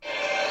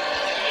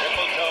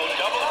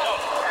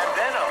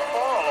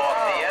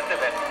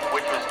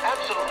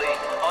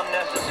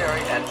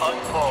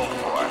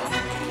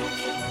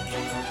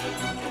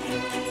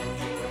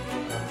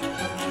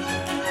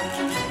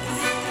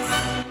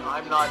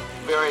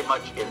very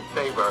much in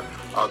favor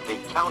of the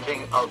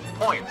counting of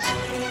points.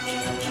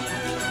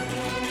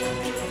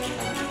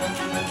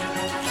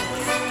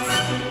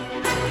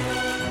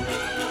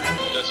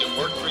 Does it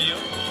work for you?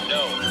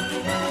 No.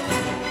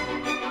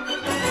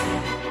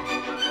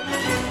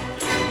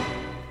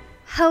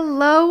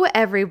 Hello,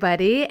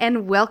 everybody,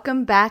 and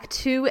welcome back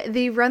to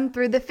the Run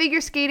Through the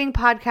Figure Skating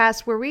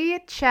podcast, where we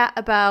chat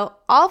about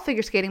all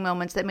figure skating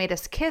moments that made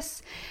us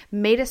kiss,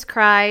 made us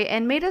cry,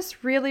 and made us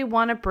really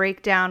want to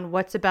break down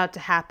what's about to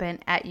happen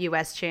at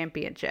U.S.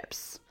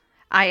 Championships.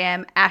 I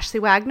am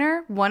Ashley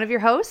Wagner, one of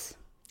your hosts.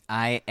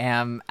 I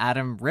am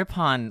Adam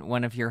Rippon,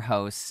 one of your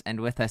hosts, and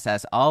with us,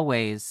 as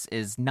always,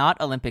 is not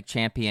Olympic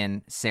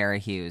champion Sarah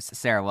Hughes.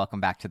 Sarah,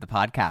 welcome back to the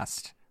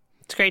podcast.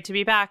 It's great to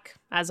be back,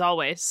 as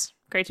always.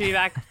 Great to be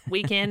back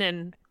week in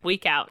and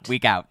week out.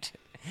 Week out.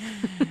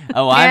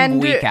 Oh, I'm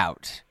week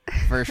out,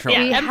 for sure.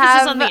 Yeah,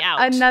 emphasis on the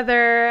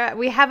out.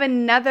 We have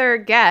another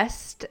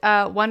guest,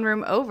 one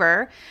room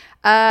over,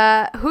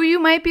 who you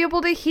might be able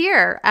to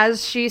hear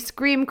as she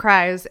scream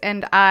cries,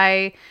 and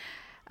I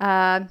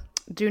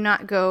do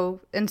not go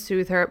and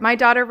soothe her. My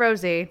daughter,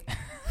 Rosie.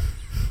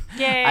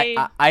 Yay.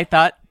 I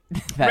thought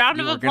that Round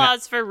of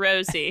applause for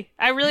Rosie.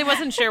 I really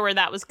wasn't sure where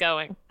that was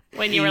going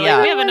when you were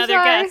like, we have another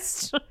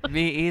guest.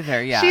 Me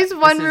either, yeah. She's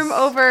one room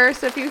over,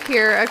 so if you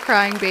hear a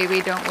crying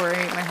baby, don't worry.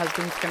 My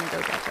husband's going to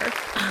go get her.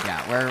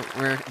 Yeah,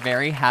 we're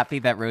very happy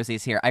that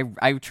Rosie's here.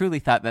 I truly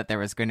thought that there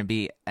was going to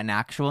be an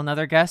actual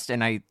another guest,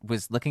 and I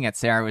was looking at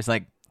Sarah, I was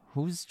like,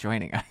 who's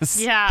joining us?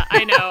 Yeah,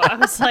 I know. I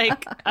was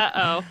like,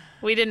 uh-oh,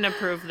 we didn't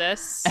approve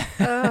this.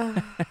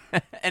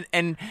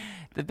 And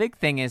the big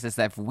thing is that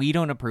if we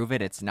don't approve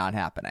it, it's not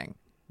happening.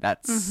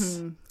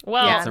 That's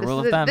well, that's a rule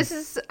of thumb. This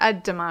is a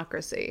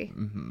democracy.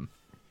 Mm-hmm.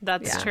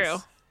 That's true.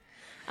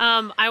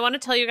 I want to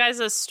tell you guys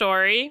a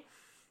story.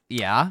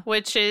 Yeah.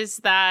 Which is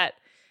that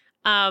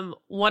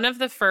one of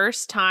the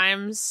first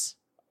times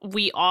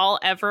we all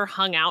ever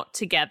hung out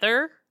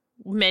together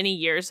many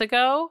years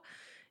ago,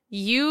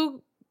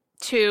 you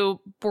two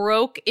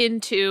broke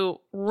into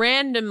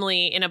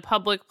randomly in a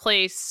public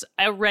place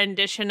a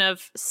rendition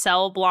of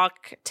Cell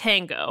Block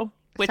Tango,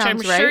 which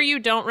Sounds I'm right. sure you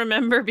don't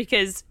remember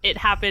because it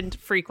happened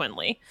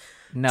frequently.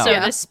 No. So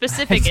this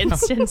specific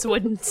instance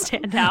wouldn't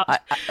stand out.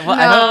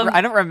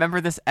 I don't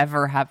remember this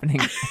ever happening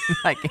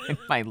like in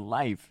my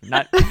life.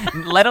 Not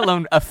let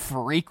alone a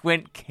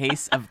frequent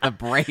case of the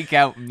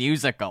breakout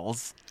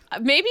musicals.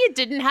 Maybe it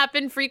didn't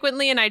happen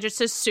frequently, and I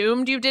just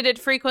assumed you did it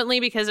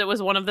frequently because it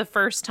was one of the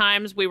first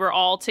times we were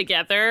all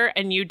together,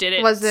 and you did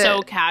it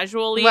so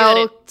casually that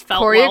it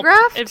felt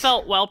choreographed? It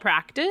felt well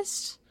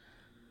practiced.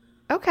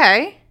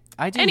 Okay.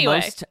 I do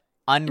most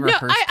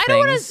unrehearsed I don't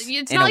want things to.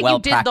 It's in not a like you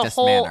did the well-practiced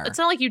whole. manner. It's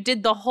not like you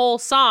did the whole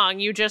song.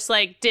 You just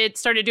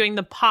started doing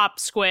the pop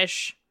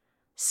squish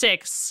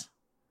 6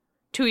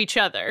 to each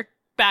other,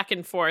 back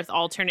and forth,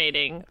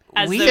 alternating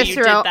as though you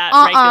did that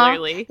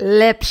regularly.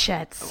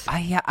 Lipschitz.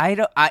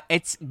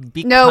 It's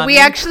becoming No, we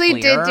actually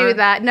clearer. did do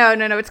that. No,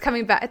 it's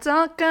coming back. It's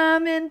all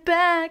coming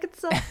back.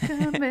 It's all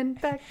coming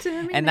back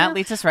to me. And now. that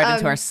leads us right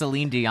into our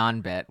Celine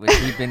Dion bit, which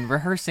we've been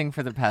rehearsing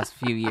for the past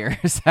few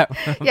years.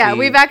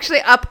 We've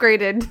actually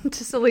upgraded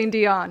to Celine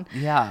Dion.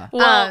 Yeah.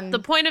 Well, the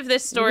point of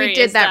this story we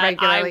did is that that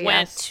regularly, I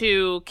went yes.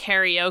 to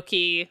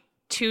karaoke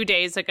 2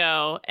 days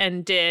ago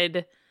and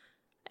did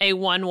a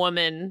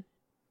one-woman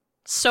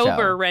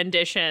sober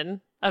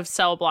rendition of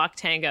Cell Block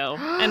Tango,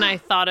 and I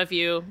thought of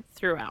you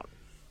throughout.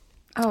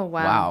 Oh,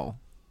 wow. Wow.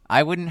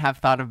 I wouldn't have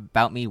thought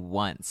about me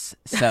once,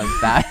 so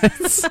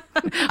that's...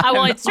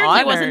 Well, I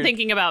certainly wasn't honored.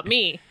 thinking about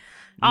me,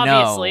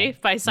 obviously, No,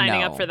 by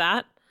signing up no. for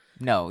that.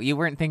 No, you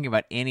weren't thinking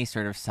about any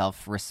sort of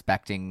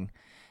self-respecting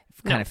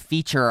kind of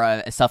feature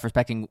a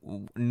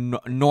self-respecting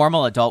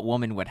normal adult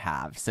woman would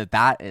have. So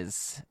that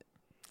is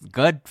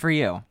good for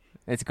you.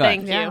 It's good.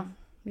 Thank you.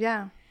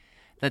 Yeah.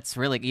 That's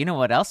really... You know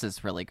what else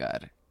is really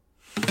good?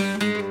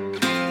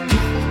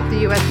 The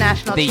U.S.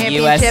 National The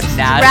Championships U.S.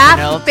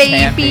 National draft,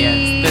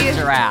 baby. Champions.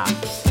 The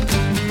draft.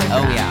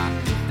 Oh,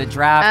 yeah. The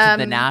draft,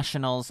 the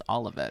nationals,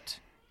 all of it.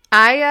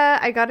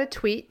 I got a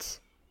tweet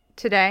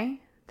today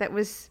that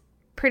was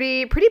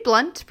pretty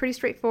blunt, pretty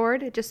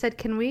straightforward. It just said,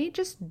 "Can we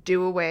just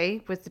do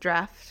away with the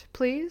draft,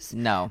 please?"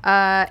 No.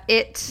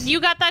 You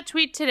got that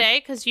tweet today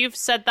because you've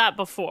said that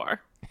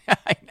before.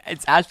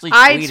 It's Ashley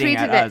I tweeting tweeted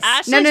at it. us.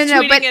 Ashley's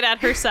No, tweeting but- it at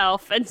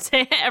herself and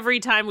say every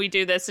time we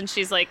do this, and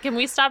she's like, "Can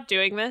we stop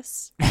doing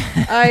this?"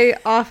 I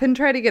often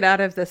try to get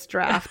out of this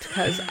draft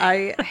because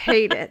I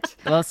hate it.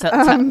 Well, so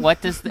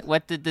what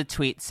did the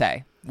tweet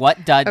say?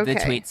 What did the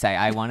Okay. tweet say?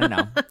 I want to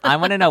know. I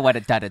want to know what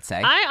it did say.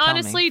 I Tell me.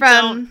 honestly From-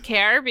 don't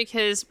care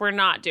because we're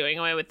not doing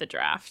away with the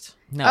draft.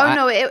 No.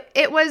 No,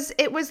 it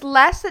was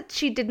less that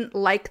she didn't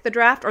like the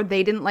draft or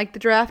they didn't like the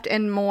draft,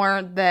 and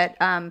more that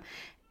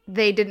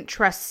they didn't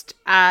trust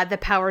the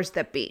powers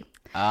that be.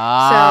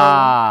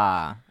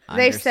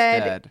 They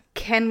said, understood.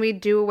 "Can we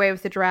do away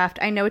with the draft?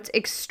 I know it's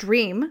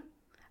extreme,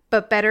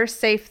 but better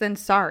safe than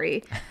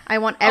sorry. I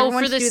want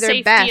everyone for to the do their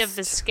safety best." of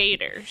the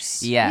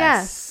skaters. Yes.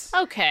 Yes.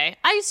 Okay,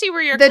 I see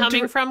where you're The coming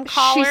dr- from,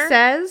 caller. She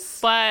says,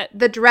 but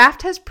the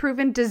draft has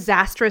proven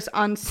disastrous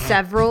on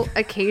several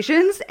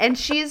occasions, and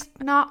she's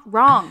not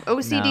wrong.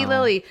 OCD No.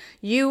 Lily,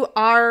 you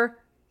are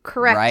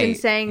correct in Right,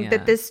 saying yeah.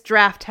 that this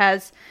draft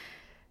has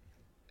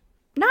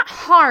not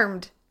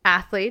harmed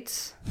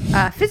athletes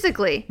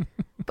physically,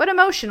 but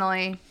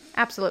emotionally,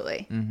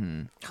 absolutely.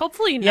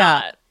 hopefully Yeah.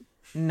 not.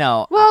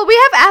 No, Well, we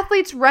have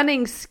athletes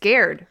running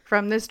scared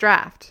from this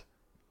draft.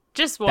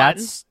 Just one.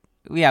 that's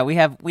we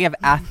have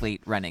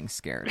athlete running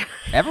scared.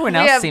 Everyone We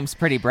else have- seems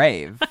pretty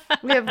brave.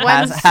 We have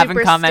one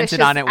Haven't commented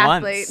on it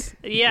athlete. once.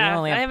 Yeah, We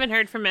only I have- haven't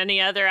heard from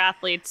any other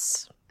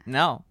athletes.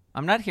 No,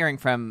 I'm not hearing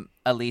from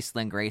Elise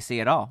Lynn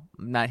Gracie at all.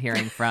 I'm not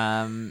hearing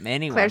from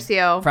anyone. Claire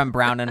Seo. From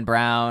Brown and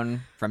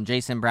Brown, from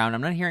Jason Brown.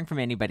 I'm not hearing from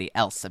anybody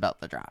else about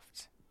the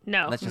draft.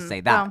 No, Let's just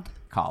say that, well.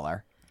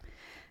 caller.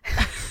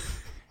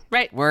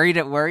 right? Worried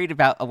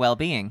about a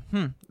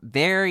well-being.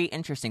 Very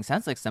interesting.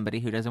 Sounds like somebody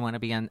who doesn't want to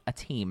be on a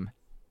team.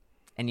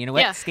 And you know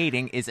what? Yeah.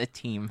 Skating is a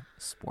team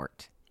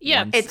sport.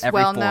 Yeah. Once It's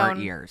every well 4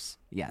 known. years.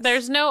 Yes.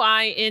 There's no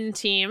I in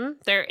team.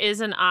 There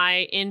is an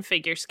I in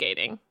figure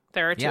skating.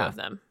 There are two Yeah. of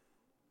them.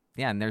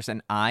 Yeah, and there's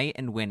an I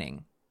in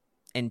winning.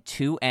 And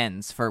 2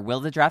 N's for will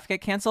the draft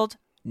get canceled?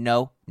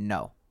 No.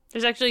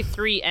 There's actually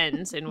 3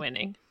 N's in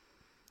winning.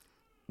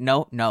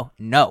 No. No,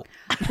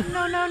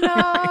 no,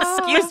 no.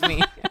 Excuse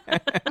me.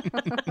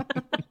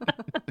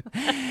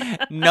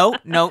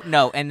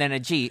 No. And then a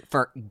G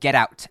for get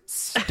out.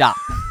 Stop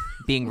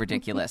being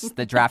ridiculous.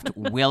 The draft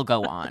will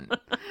go on.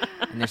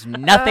 And there's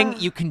nothing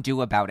you can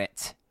do about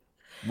it.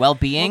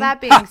 Well-being. Well,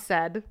 that being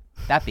said,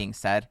 That being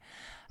said,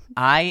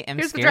 I am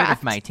Here's the scared of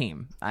draft. my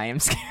team. I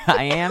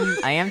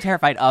am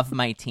terrified of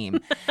my team.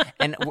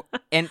 And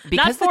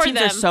because the for teams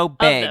are them, so of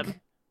big. them.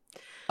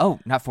 Oh,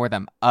 not for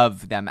them,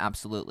 of them,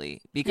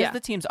 absolutely. Because Yeah.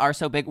 the teams are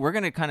so big, we're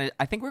going to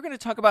I think we're going to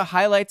talk about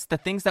highlights, the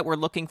things that we're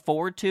looking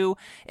forward to.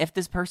 If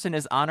this person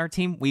is on our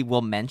team, we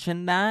will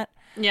mention that.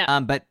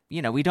 Yeah. But,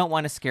 we don't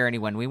want to scare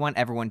anyone. We want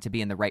everyone to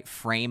be in the right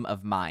frame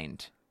of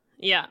mind.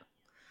 Yeah.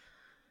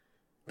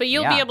 But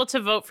you'll be Yeah. able to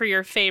vote for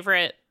your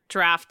favorite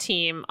draft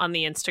team on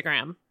the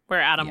Instagram,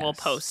 where Adam will Yes.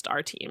 post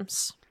our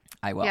teams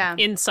I will. yeah,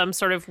 in some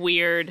sort of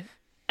weird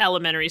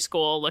elementary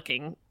school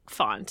looking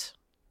font.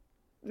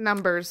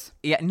 numbers.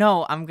 Yeah,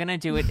 no, I'm going to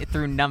do it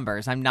through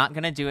numbers. I'm not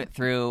going to do it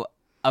through.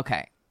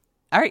 Okay.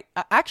 All right.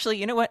 Actually,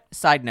 you know what?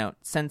 Side note,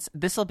 since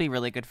this will be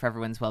really good for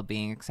everyone's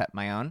well-being except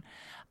my own,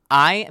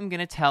 I am going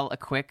to tell a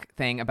quick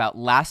thing about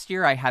last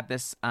year. I had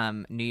this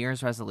New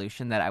Year's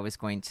resolution that I was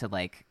going to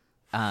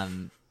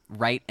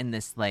write in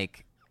this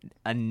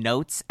a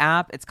notes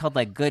app. It's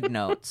called Good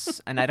Notes.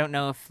 And I don't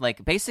know if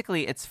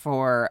basically it's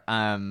for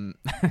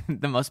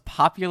the most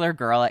popular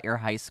girl at your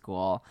high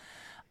school.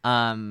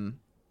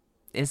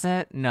 Is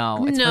it?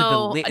 No, it's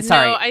No, for the no,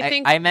 sorry. I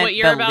think I meant what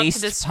you're the about to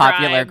least describe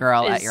popular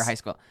girl at is- your high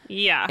school.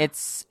 Yeah.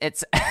 It's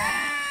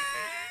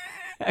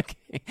okay.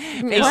 What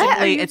are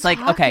Basically, you it's okay.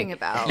 talking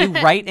about? You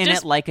write in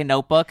Just- it like a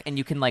notebook, and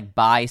you can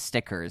buy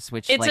stickers.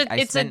 Which It's I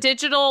a spent,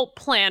 digital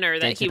planner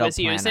that he Digital was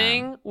planner,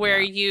 using where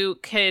yeah. you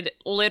could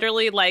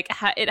literally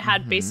it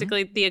had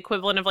basically the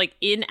equivalent of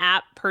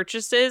in-app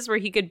purchases where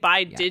he could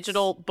buy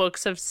digital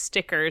books of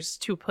stickers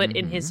to put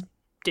in his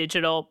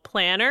digital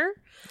planner,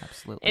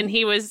 absolutely. and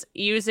he was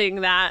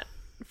using that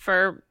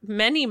for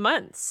many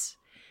months.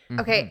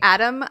 Okay,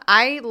 Adam,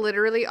 I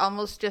literally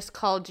almost just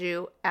called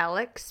you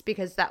Alex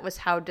because that was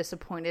how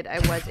disappointed I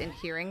was in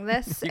hearing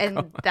this.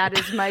 And that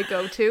is my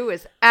go-to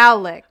is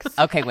Alex.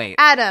 Okay, wait.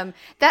 Adam,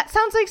 that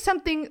sounds like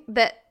something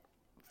that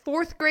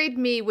 4th grade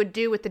me would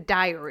do with the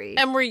diary.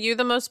 And were you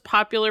the most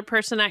popular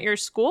person at your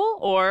school,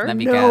 or Let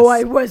me no, guess.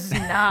 I was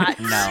not.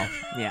 No.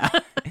 Yeah.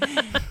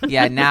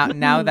 Yeah.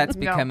 Now that's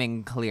No.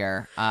 becoming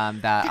clear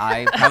that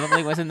I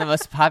probably wasn't the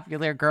most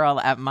popular girl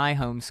at my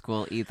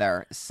homeschool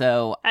either.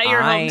 So At your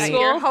At homeschool?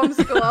 your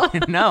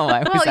homeschool. No, I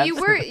was. Well, you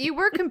absolutely-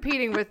 were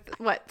competing with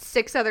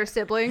 6 other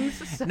siblings.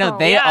 So. No,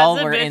 they yeah, all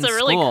it's a, were it's in a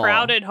really school.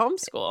 crowded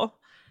homeschool.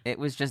 That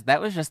was just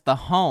the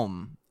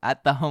home.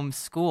 At the home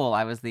school,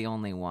 I was the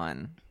only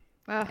one,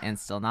 Ugh. and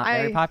still not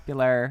very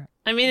popular.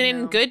 I mean,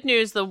 in No. good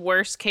news, the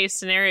worst case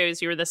scenario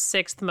is you were the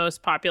 6th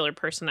most popular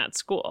person at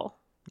school.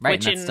 Right,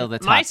 which and that's in still the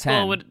top my 10.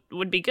 school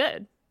would be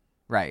good.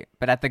 Right,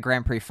 but at the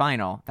Grand Prix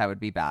final, that would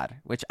be bad.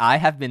 Which I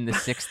have been the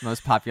 6th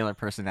most popular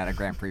person at a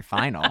Grand Prix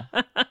final,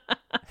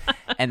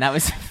 and that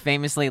was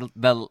famously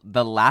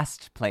the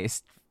last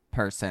placed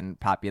person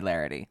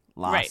popularity.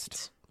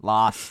 Lost.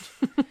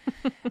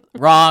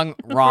 Wrong.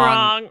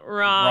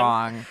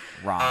 Wrong.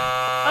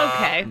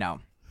 Okay. No.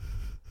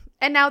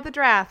 And now the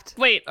draft.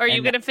 Wait, are you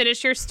And- going to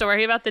finish your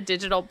story about the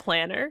digital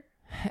planner?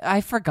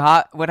 I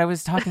forgot what I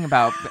was talking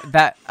about.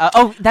 That's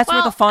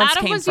where the fonts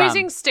Adam came was from.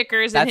 using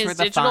stickers That's in where his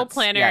the digital fonts-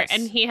 planner, yes.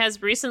 and he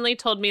has recently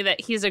told me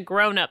that he's a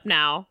grown-up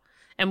now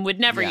and would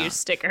never Yeah. use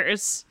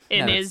stickers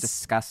in It's his...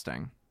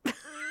 disgusting.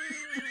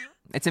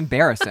 It's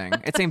embarrassing.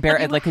 It's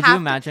embarrassing. You Could have you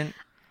to- imagine?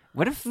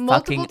 What a fucking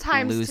Multiple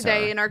times loser,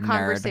 today in our nerd.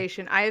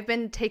 conversation, I have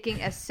been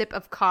taking a sip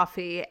of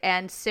coffee,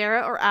 and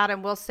Sarah or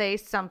Adam will say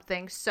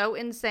something so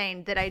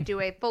insane that I do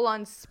a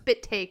full-on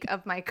spit take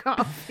of my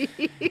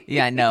coffee.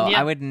 Yeah, no, Yep.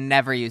 I would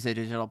never use a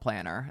digital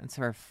planner. It's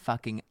for a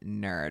fucking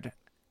nerd.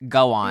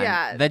 Go on.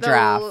 Yeah, the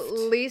draft.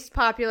 least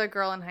popular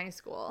girl in high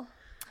school.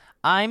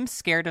 I'm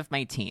scared of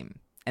my team.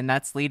 And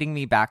that's leading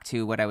me back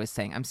to what I was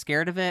saying. I'm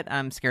scared of it.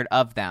 I'm scared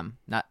of them,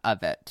 not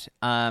of it.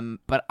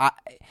 But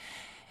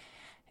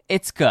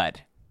it's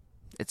good.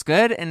 It's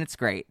good and it's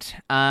great.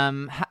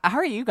 How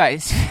are you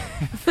guys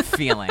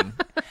feeling?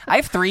 I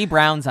have 3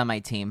 Browns on my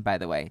team, by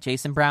the way.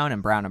 Jason Brown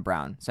and Brown and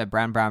Brown. So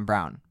Brown, Brown,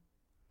 Brown.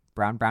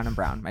 Brown, Brown, and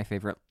Brown, my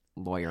favorite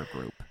lawyer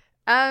group.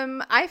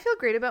 I feel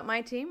great about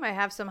my team. I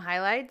have some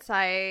highlights.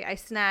 I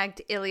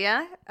snagged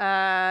Ilya,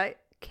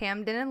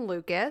 Camden, and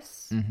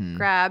Lucas. Mm-hmm.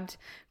 Grabbed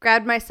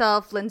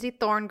myself Lindsay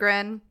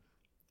Thorngren,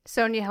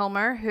 Sonia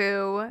Hilmer,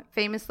 who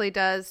famously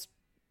does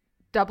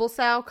double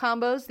sow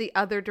combos the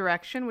other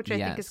direction, which I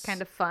think is Yes.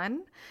 kind of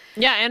fun.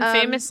 Yeah, and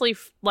famously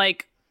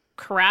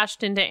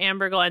crashed into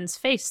Amber Glenn's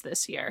face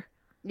this year.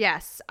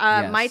 Yes.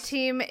 Yes. My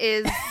team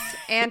is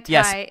anti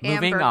Yes,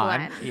 Amber moving on.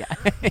 Glenn. Yeah.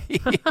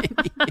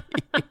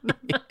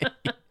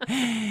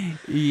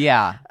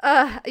 Yeah.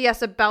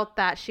 Yes, about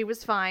that. She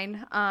was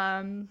fine.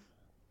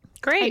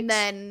 Great. And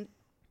then,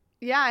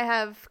 yeah, I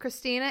have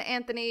Christina,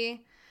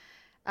 Anthony,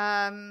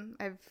 I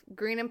have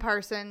Green and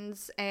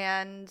Parsons,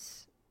 and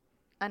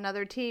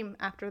another team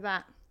after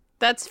that.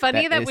 That's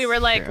funny That that we is were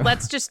like, true.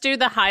 let's just do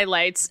the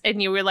highlights.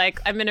 And you were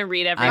like, I'm going to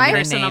read every I'm gonna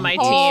person on name my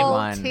all team. Whole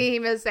one.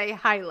 team is a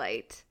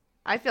highlight.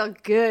 I feel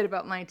good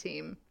about my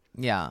team.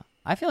 Yeah.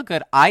 I feel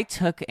good. I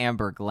took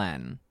Amber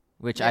Glenn,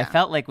 which I Yeah.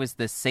 felt like was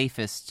the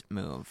safest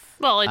move.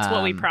 Well, it's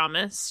what we Um,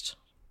 promised.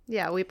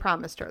 Yeah, we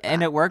promised her that.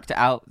 And it worked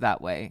out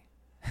that way.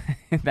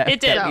 that, It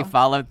did. that we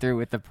followed through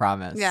with the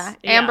promise. yeah,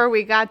 Yeah. Amber,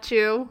 we got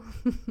you.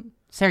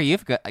 Sarah,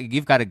 you've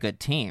got a good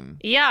team.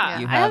 Yeah.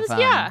 You I have,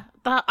 have,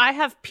 I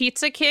have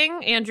Pizza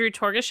King, Andrew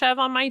Torgashev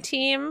on my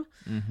team.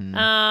 Mm-hmm.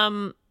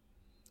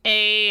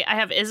 I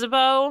have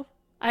Isabeau.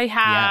 I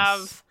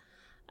have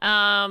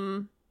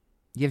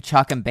You have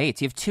Chalk and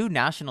Bates. You have 2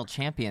 national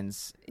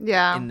champions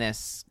Yeah, in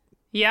this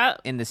yeah.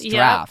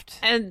 draft.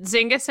 And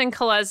Zingis and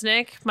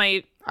Kolesnik,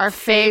 my our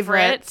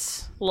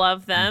favorites.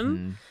 Love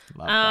them.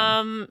 Love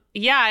them.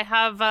 Yeah, I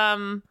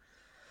have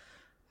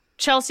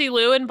Chelsea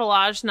Liu and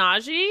Balaj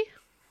Naji.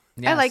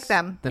 I like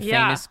them. The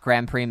Yeah. famous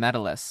Grand Prix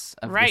medalists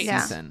of Right. the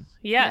Yeah. season.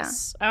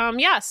 Yes.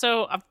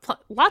 So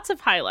lots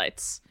of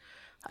highlights.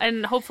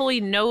 And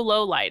hopefully no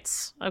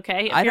lowlights.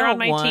 Okay. If I you're on don't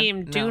my want-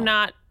 team, do no.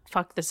 not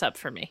fuck this up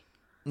for me.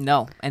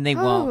 No, and they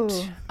won't.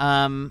 Ooh.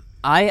 I'm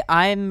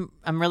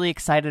really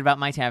excited about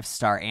my team. I have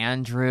Star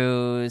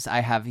Andrews.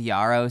 I have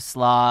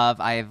Yaroslav.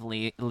 I have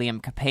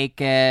Liam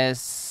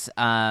Kapakis.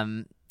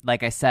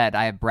 Like I said,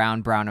 I have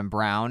Brown, Brown, and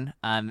Brown.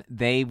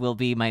 They will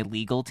be my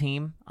legal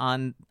team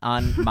on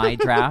my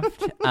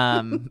draft.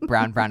 Brown,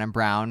 Brown, and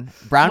Brown.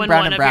 Brown, When Brown,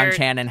 one and of Brown, your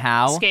Chan and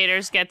Howe.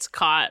 Skaters gets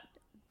caught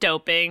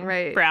doping.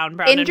 Right. Brown,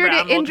 Brown, Injured and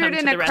Brown will injured come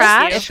in to a the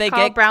crash. rescue. If they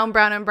Call get- Brown,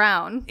 Brown, and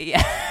Brown.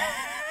 Yeah.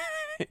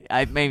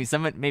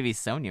 Maybe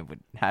Sonia would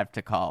have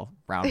to call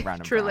Brown, Brown,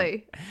 and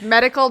Truly.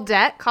 Medical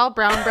debt, call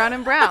Brown, Brown,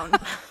 and Brown.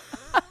 Brown.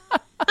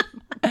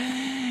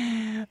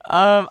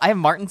 I have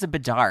Martins and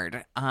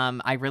Bedard.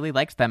 I really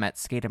liked them at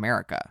Skate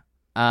America.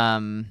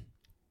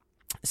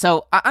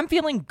 So I'm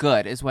feeling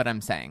good, is what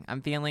I'm saying.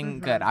 I'm feeling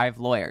good. I have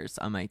lawyers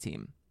on my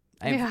team.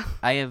 I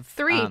have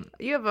 3.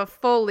 You have a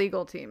full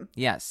legal team.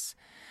 Yes.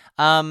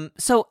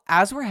 So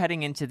as we're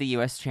heading into the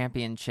U.S.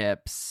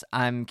 Championships,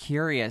 I'm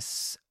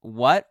curious,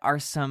 what are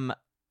some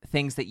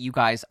things that you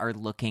guys are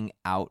looking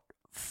out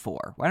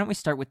for? Why don't we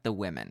start with the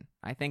women?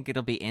 I think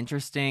it'll be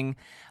interesting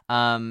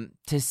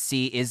to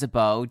see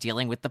Isabeau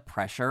dealing with the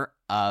pressure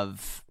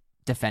of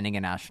defending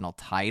a national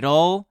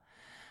title.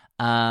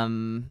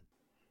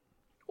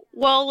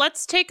 Well,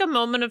 let's take a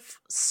moment of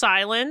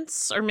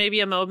silence or maybe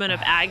a moment of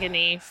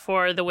agony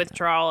for the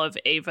withdrawal of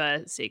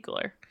Ava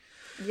Ziegler.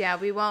 Yeah,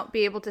 we won't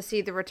be able to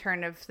see the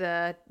return of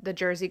the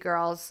Jersey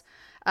girls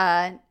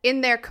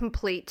in their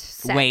complete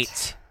set.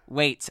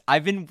 Wait.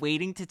 I've been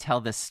waiting to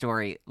tell this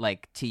story,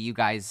 like, to you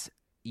guys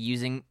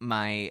using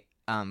my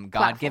God-given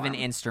Platform.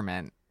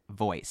 instrument,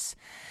 voice.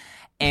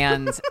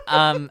 And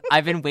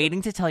I've been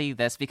waiting to tell you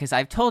this because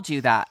I've told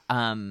you that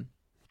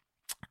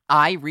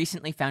I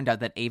recently found out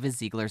that Ava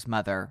Ziegler's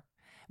mother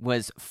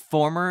was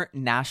former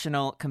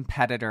national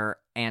competitor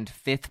and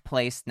 5th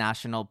place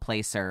national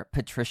placer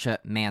Patricia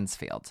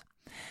Mansfield.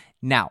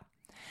 Now,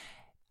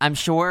 I'm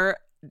sure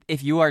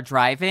if you are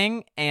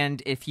driving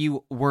and if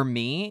you were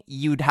me,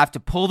 you'd have to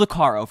pull the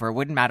car over. It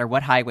wouldn't matter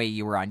what highway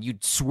you were on.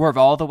 You'd swerve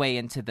all the way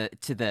into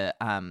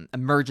the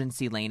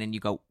emergency lane and you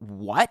go,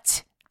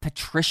 what?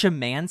 Patricia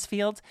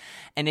Mansfield?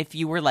 And if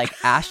you were like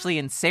Ashley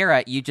and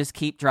Sarah, you just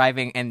keep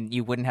driving and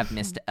you wouldn't have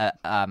missed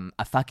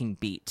a fucking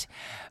beat.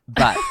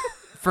 But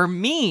for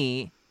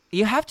me,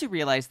 you have to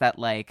realize that,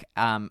 like,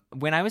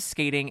 when I was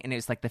skating and it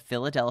was like the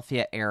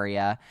Philadelphia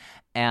area,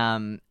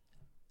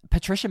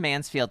 Patricia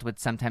Mansfield would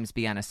sometimes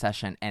be on a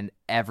session and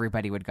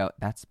everybody would go,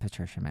 "That's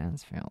Patricia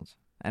Mansfield."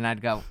 And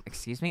I'd go,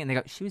 "Excuse me?" And they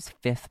go, "She was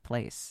 5th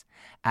place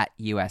at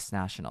U.S.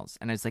 Nationals."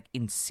 And I was like,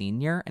 "In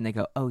senior?" And they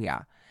go, "Oh,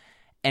 yeah."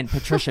 And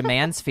Patricia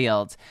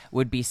Mansfield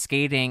would be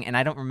skating, and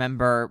I don't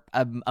remember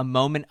a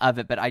moment of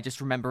it, but I just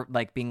remember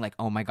like being like,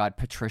 "Oh my God,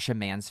 Patricia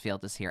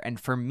Mansfield is here." And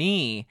for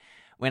me,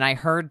 when I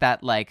heard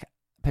that like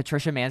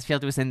Patricia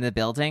Mansfield was in the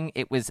building,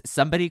 it was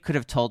somebody could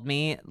have told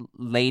me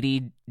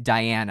Lady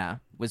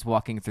Diana was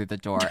walking through the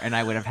door, and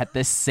I would have had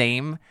this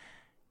same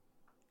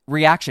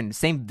reaction,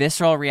 same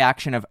visceral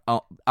reaction of,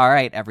 "Oh, all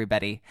right,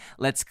 everybody,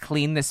 let's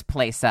clean this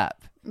place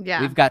up.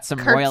 Yeah. We've got some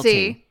Curtsy.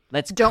 royalty.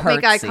 Let's Don't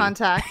make eye curtsy."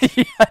 contact.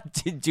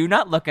 Yeah, do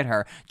not look at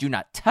her. Do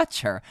not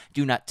touch her.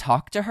 Do not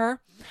talk to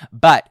her.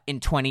 But in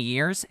 20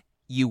 years,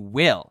 you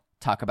will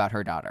talk about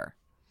her daughter.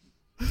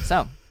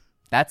 So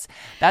that's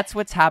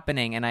what's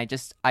happening. And I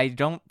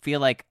don't feel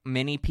like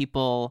many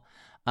people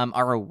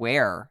are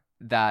aware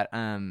that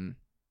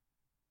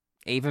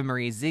Ava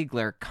Marie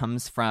Ziegler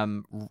comes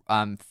from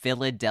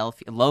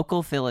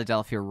local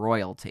Philadelphia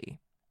royalty.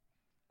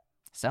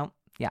 So,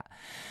 yeah.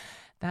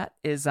 That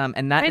is,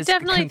 and that I is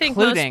definitely think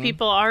most concluding.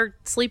 people are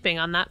sleeping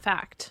on that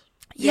fact.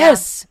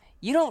 Yes.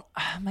 You don't,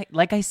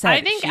 like I said.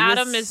 I think she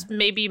Adam was- is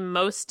maybe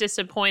most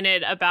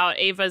disappointed about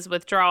Ava's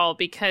withdrawal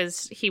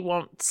because he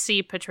won't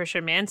see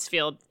Patricia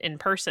Mansfield in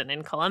person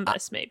in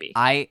Columbus, maybe.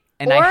 I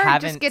Or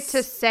haven't. just get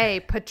to say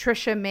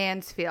Patricia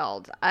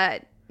Mansfield.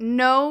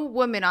 No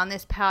woman on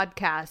this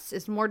podcast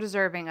is more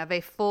deserving of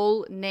a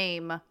full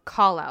name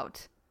call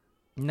out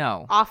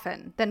No.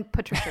 often than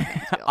Patricia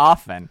Mansfield.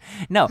 Often.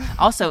 No.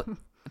 Also,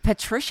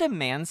 Patricia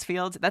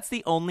Mansfield, that's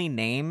the only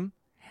name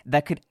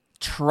that could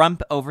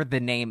trump over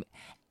the name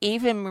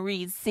Ava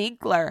Marie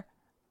Ziegler.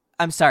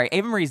 I'm sorry,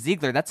 Ava Marie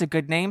Ziegler, that's a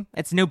good name.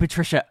 It's no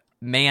Patricia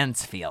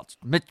Mansfield.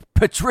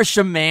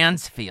 Patricia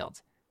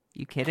Mansfield.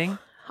 You kidding?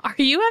 Are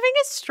you having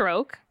a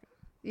stroke?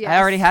 Yes. I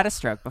already had a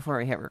stroke before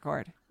we hit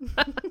record.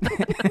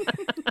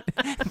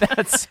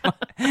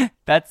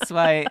 That's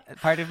why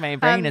part of my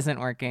brain isn't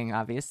working,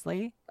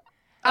 obviously.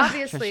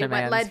 Obviously, Patricia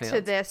what led to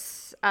Mansfield.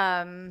 this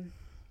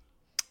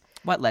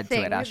What led to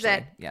thing it, Ashley?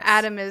 that Yes.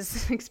 Adam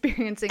is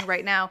experiencing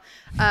right now.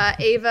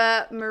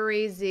 Ava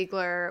Marie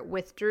Ziegler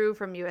withdrew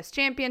from U.S.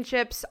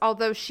 Championships,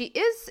 although she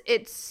is,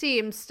 it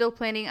seems, still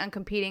planning on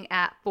competing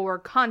at 4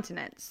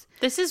 continents.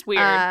 This is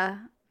weird.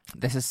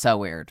 This is so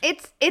weird.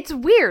 It's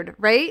weird,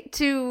 right?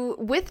 To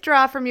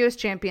withdraw from U.S.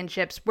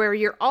 Championships where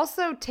you're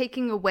also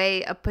taking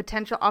away a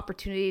potential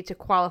opportunity to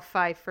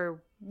qualify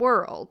for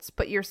Worlds,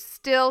 but you're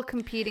still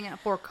competing at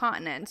 4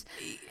 continents.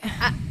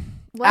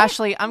 What?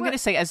 Ashley, I'm going to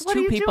say, as what are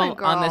two you people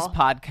doing, on this girl?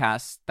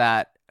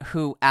 podcast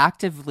who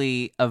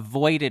actively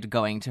avoided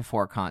going to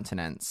 4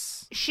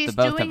 continents, She's the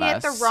both doing of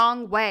it the us.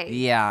 wrong way.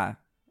 Yeah.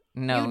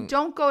 No. You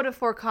don't go to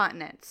 4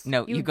 continents.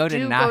 No, you go to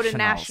to nationals.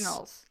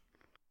 nationals.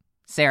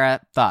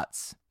 Sarah,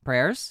 thoughts?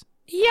 Prayers?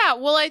 Yeah,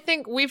 well, I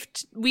think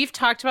we've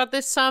talked about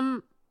this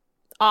some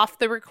off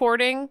the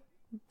recording,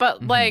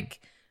 but like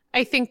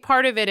I think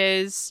part of it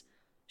is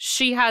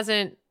she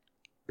hasn't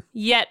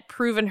yet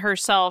proven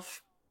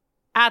herself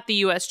at the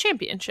US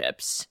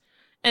Championships.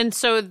 And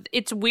so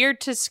it's weird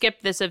to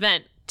skip this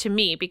event to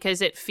me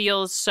because it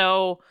feels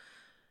so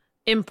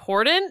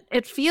important.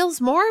 It feels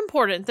more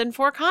important than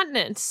 4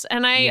 continents.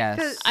 And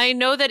Yes. I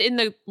know that in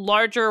the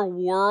larger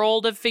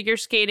world of figure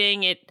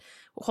skating, it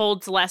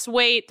holds less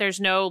weight. There's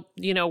no,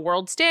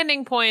 world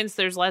standing points.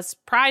 There's less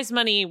prize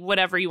money,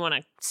 whatever you want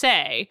to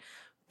say.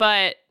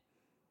 But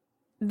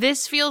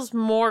this feels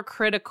more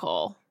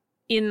critical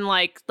in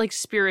like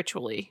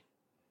spiritually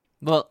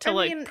Well,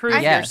 to prove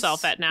Yes.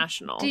 yourself at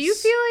nationals. Do you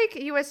feel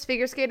like U.S.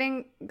 figure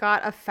skating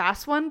got a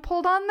fast one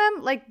pulled on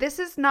them? Like, this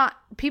is not,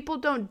 people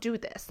don't do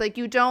this. Like,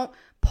 you don't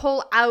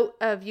pull out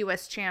of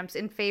U.S. champs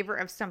in favor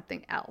of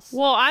something else.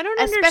 Well, I don't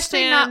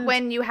Especially understand. not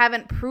when you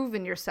haven't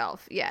proven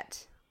yourself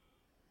yet.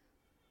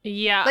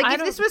 Yeah, Like, I if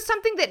don't- this was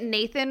something that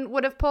Nathan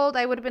would have pulled,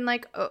 I would have been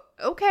like, oh,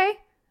 okay.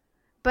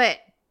 But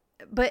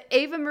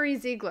Ava Marie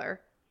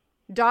Ziegler,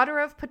 daughter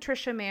of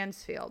Patricia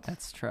Mansfield.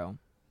 that's true.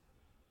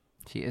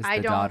 She is I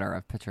the don't- daughter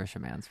of Patricia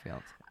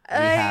Mansfield. We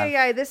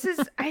have- This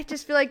is, I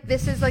just feel like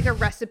this is like a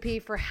recipe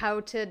for how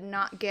to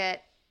not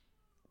get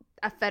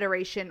a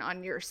federation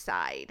on your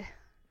side.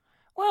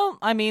 Well,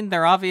 I mean,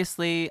 they're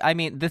obviously. I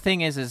mean, the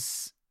thing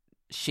is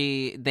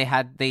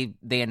they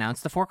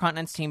announced the 4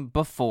 continents team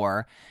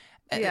before.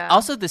 Yeah.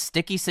 Also, the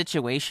sticky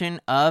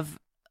situation of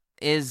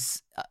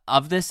this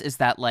is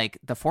that like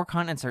the 4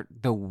 continents are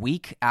the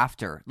week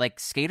after. Like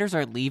skaters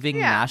are leaving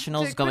Yeah,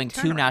 nationals, it's a quick going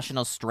 2 turnaround.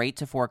 nationals straight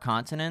to 4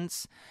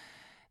 continents.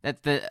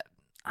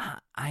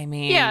 I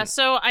mean, Yeah,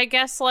 so I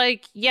guess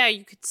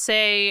you could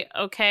say,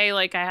 okay,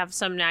 like I have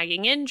some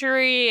nagging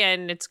injury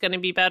and it's going to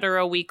be better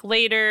a week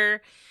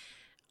later.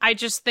 I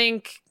just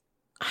think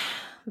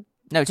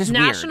no, just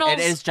nationals, weird.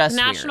 It is just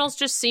nationals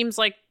just seems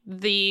like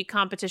the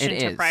competition It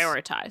to is.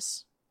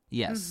 prioritize.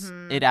 Yes,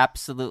 Mhm. it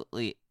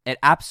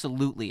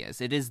absolutely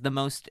is. It is the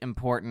most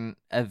important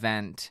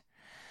event.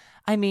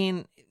 I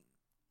mean,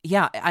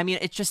 yeah, I mean,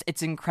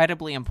 it's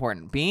incredibly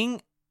important.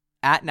 Being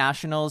at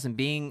nationals and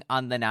being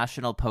on the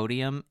national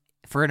podium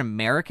for an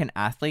American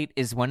athlete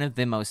is one of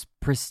the most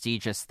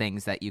prestigious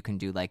things that you can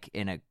do, like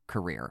in a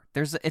career.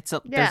 There's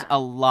a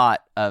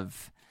lot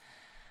of,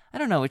 I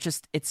don't know.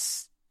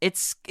 It's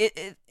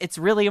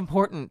really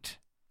important.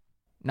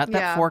 Not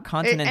that four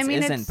continents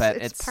isn't, but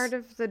it's part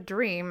of the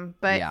dream.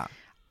 But yeah.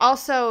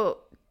 Also,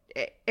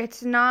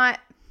 it's not.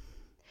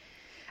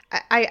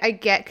 I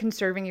get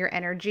conserving your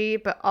energy,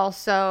 but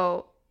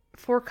also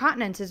Four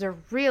Continents is a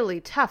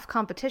really tough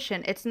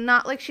competition. It's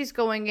not like she's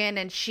going in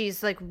and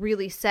she's like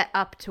really set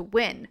up to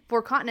win.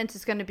 Four Continents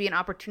is going to be an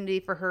opportunity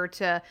for her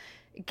to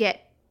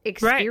get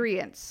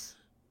experience.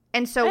 Right.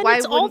 And so why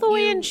it's wouldn't all the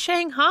way you... in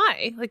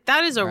Shanghai? Like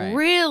that is a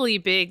really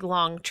big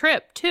long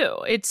trip too.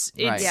 It's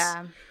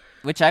yeah.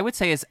 Which I would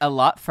say is a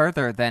lot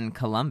further than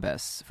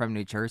Columbus from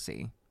New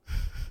Jersey.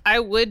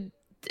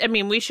 I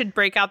mean, we should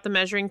break out the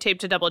measuring tape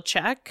to double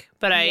check,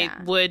 but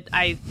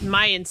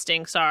my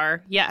instincts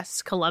are,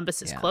 yes,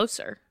 Columbus is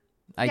closer.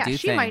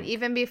 She might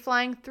even be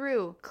flying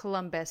through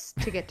Columbus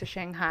to get to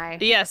Shanghai.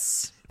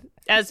 Yes,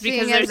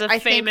 because there's a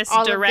famous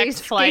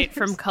direct flight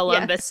from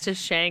Columbus to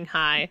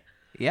Shanghai.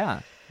 Yeah,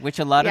 which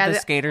a lot of the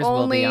skaters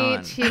will be on.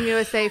 Only Team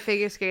USA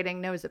figure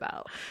skating knows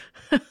about.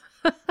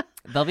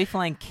 They'll be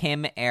flying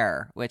Kim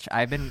Air, which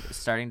I've been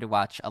starting to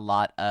watch a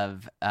lot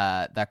of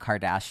the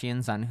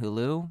Kardashians on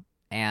Hulu.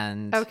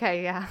 And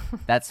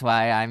that's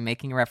why I'm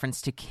making a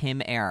reference to Kim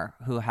Air,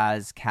 who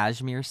has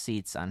cashmere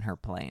seats on her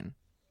plane.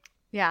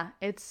 Yeah,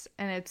 it's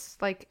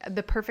like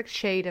the perfect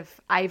shade of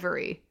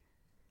ivory.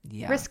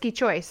 Yeah. Risky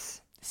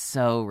choice.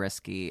 So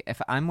risky.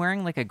 If I'm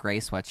wearing like a gray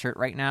sweatshirt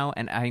right now,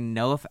 and I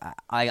know if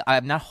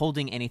I'm not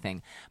holding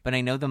anything, but I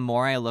know the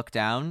more I look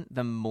down,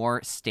 the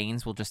more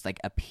stains will just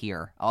like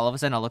appear. All of a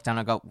sudden I'll look down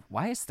and I'll go,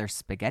 why is there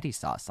spaghetti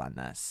sauce on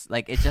this?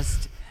 Like it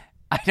just,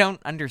 I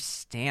don't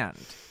understand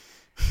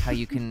how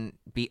you can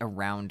be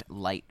around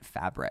light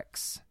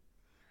fabrics.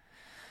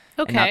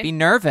 Okay. And not be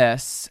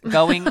nervous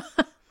going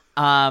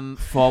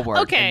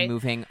forward and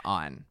moving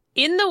on.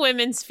 In the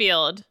women's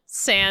field,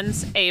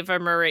 sans Ava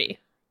Marie.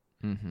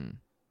 Mm-hmm.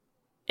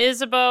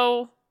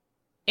 Isabeau,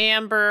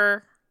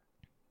 Amber,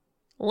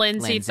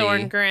 Lindsay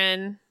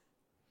Thorngren.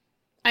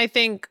 I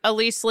think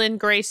Elise Lynn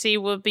Gracie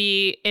will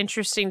be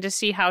interesting to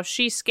see how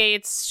she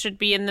skates. Should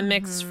be in the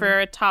mix for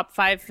a top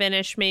 5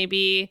 finish,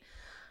 maybe.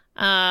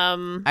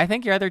 I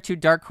think your other two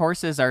dark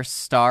horses are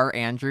Star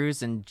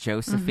Andrews and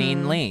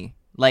Josephine Lee.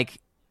 Like,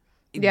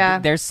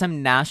 there's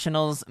some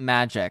nationals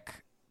magic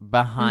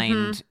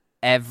behind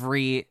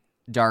every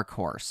dark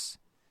horse.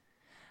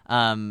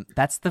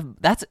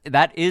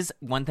 That is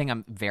one thing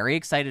I'm very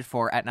excited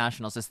for at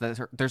nationals, is that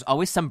there's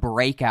always some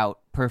breakout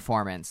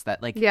performance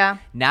that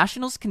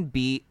nationals can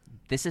be.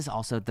 This is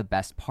also the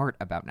best part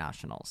about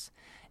nationals,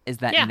 is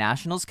that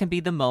nationals can be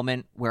the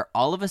moment where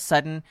all of a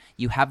sudden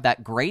you have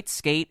that great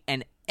skate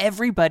and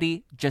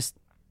everybody just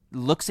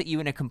looks at you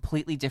in a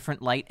completely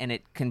different light, and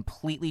it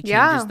completely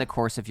changes the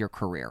course of your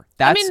career.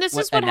 That's this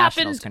is what happened,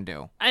 nationals can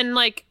do. And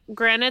like,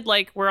 granted,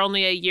 like we're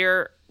only a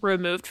year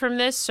removed from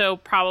this, so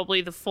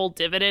probably the full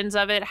dividends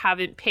of it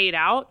haven't paid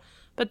out.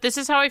 But this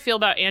is how I feel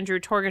about Andrew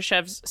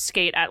Torgashev's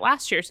skate at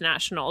last year's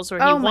nationals,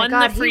 where he won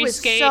the free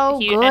skate.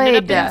 He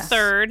ended up in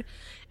third,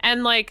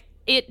 and like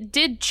it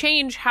did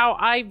change how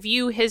I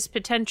view his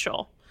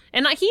potential.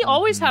 And he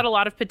always had a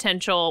lot of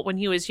potential when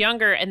he was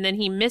younger, and then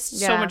he missed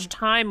so much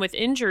time with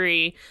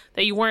injury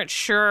that you weren't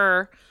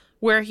sure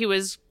where he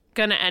was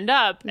going to end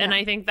up. Yeah. And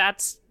I think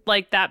that's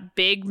like that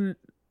big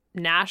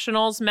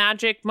nationals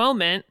magic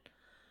moment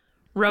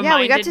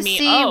reminded we got to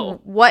see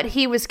what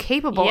he was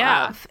capable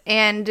of.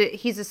 And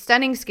he's a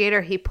stunning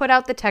skater. He put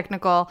out the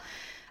technical.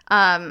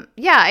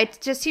 It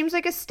just seems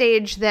like a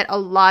stage that a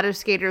lot of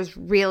skaters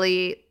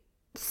really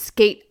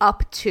skate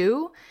up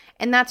to.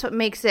 And that's what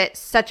makes it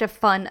such a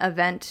fun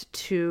event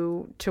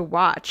to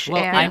watch.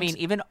 Well, I mean,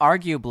 even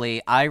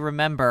arguably, I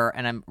remember,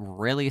 and I'm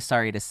really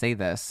sorry to say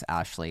this,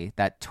 Ashley,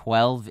 that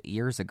 12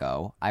 years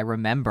ago, I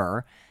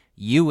remember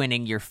you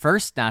winning your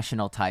first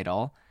national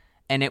title,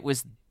 and it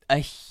was a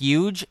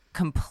huge,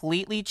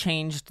 completely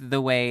changed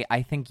the way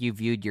I think you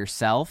viewed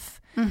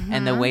yourself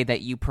and the way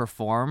that you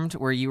performed,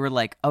 where you were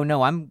like, oh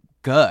no, I'm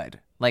good.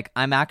 Like,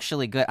 I'm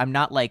actually good. I'm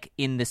not like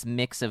in this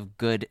mix of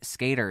good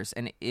skaters.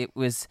 And it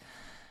was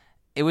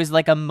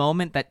like a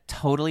moment that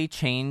totally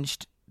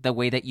changed the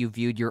way that you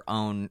viewed your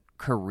own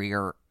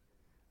career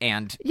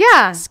and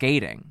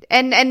skating.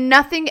 And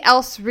nothing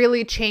else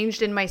really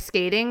changed in my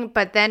skating.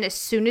 But then as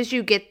soon as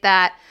you get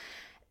that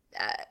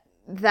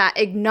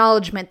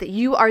acknowledgement that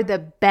you are the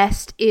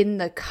best in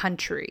the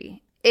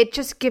country, it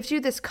just gives you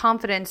this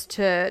confidence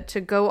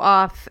to go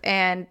off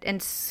and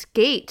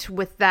skate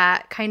with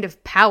that kind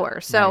of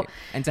power. So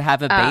and to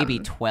have a baby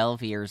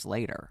 12 years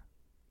later.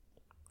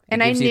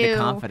 And I knew the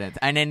confidence.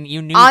 And then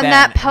you knew on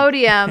that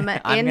podium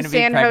in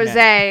San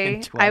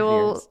Jose, I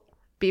will years.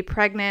 Be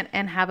pregnant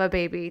and have a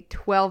baby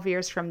 12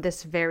 years from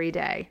this very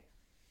day.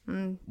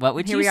 What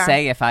would you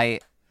say if I,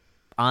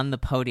 on the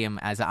podium,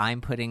 as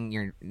I'm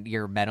putting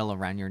your medal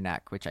around your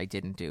neck, which I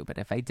didn't do, but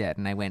if I did,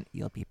 and I went,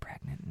 you'll be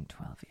pregnant in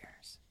 12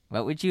 years.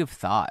 What would you have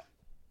thought?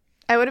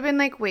 I would have been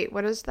like, wait,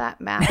 what does that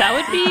matter? That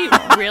would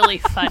be really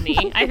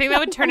funny. I think that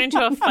would turn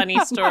into a funny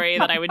story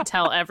that I would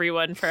tell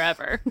everyone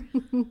forever.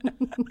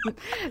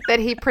 That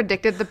he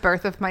predicted the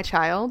birth of my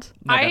child.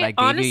 No, that I gave you your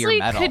honestly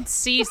medal. could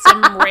see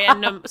some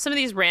of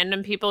these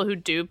random people who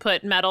do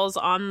put medals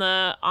on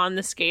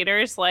the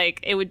skaters.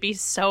 Like, it would be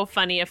so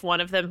funny if one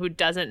of them who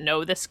doesn't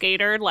know the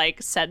skater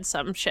like said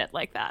some shit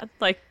like that.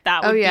 Like,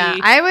 that would Oh yeah,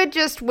 be. I would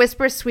just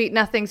whisper sweet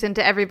nothings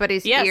into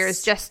everybody's Yes.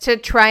 ears just to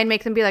try and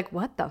make them be like,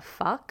 what the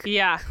fuck?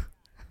 Yeah.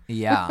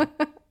 Yeah.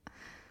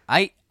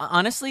 I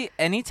honestly,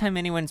 anytime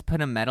anyone's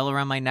put a medal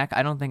around my neck,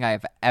 I don't think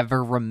I've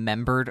ever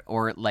remembered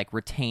or like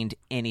retained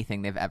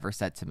anything they've ever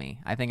said to me.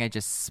 I think I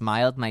just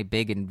smiled my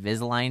big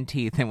Invisalign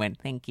teeth and went,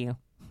 "Thank you."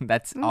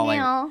 That's all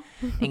Meow.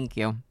 Thank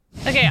you.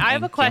 Okay, I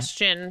have a Thank you.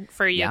 question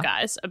for you Yeah?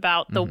 guys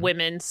about the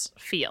women's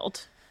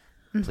field.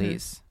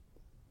 Please.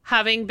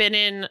 Having been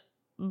in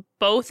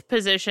both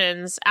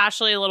positions,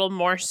 Ashley a little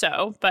more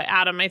so, but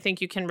Adam, I think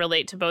you can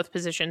relate to both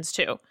positions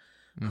too.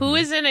 Who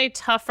is in a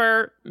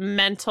tougher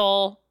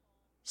mental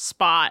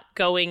spot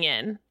going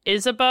in?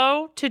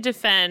 Isabeau to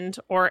defend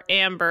or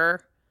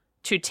Amber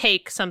to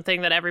take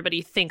something that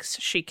everybody thinks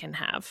she can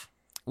have?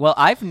 Well,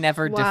 I've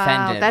never Wow,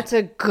 defended. that's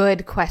a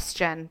good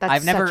question. That's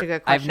I've never such a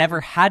good question. I've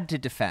never had to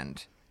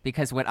defend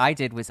because what I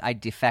did was I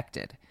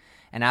defected.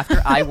 And after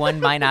I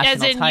won my As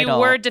national in, title, you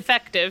were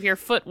defective. Your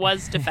foot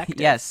was defective.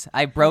 yes,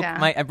 I broke Yeah.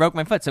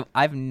 my foot. So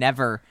I've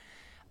never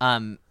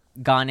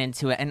gone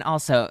into it. And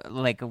also,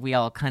 like, we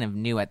all kind of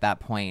knew at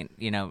that point,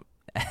 you know,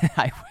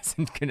 I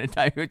wasn't gonna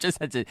die. I just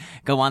had to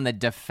go on the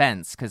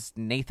defense because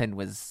Nathan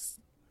was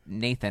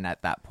Nathan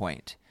at that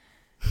point.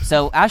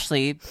 So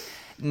Ashley,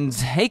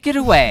 take it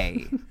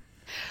away.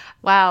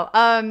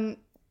 Wow.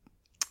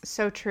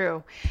 So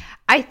true.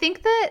 I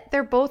think that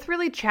they're both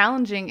really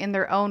challenging in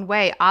their own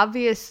way.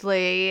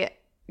 Obviously,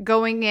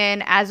 going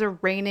in as a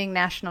reigning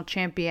national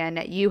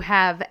champion, you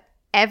have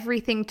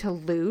everything to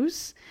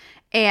lose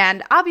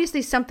and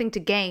obviously something to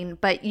gain,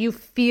 but you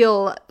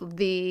feel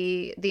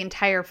the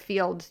entire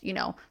field, you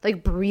know,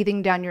 like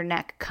breathing down your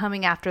neck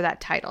coming after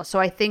that title. So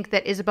I think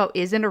that Isabeau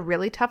is in a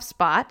really tough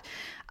spot.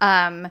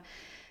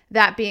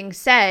 That being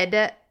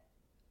said,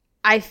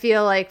 I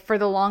feel like for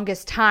the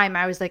longest time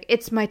I was like,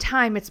 it's my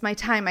time.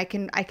 I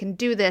can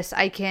do this.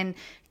 I can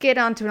get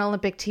onto an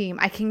Olympic team.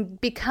 I can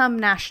become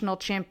national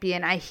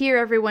champion. I hear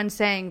everyone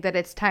saying that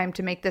it's time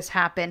to make this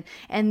happen.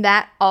 And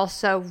that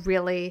also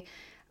really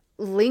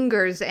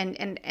lingers and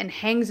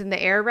hangs in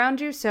the air around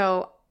you.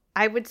 So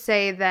I would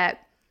say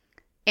that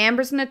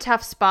Amber's in a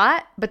tough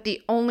spot, but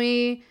the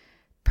only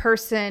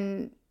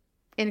person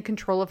in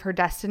control of her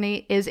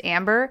destiny is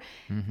Amber.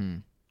 Mm-hmm.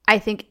 I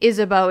think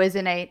Isabeau is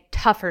in a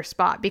tougher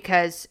spot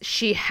because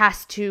she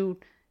has to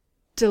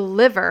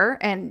deliver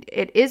and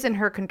it is in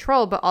her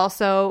control, but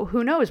also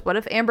who knows, what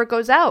if Amber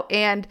goes out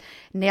and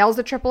nails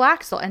a triple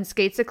axel and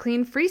skates a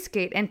clean free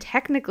skate and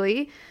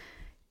technically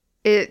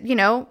it, you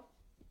know,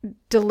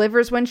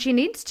 delivers when she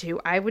needs to.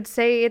 I would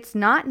say it's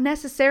not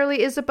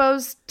necessarily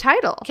Isabeau's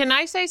title. Can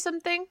I say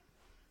something?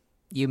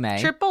 You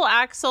may. Triple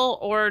axel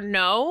or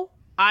no,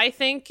 I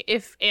think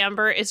if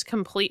Amber is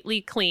completely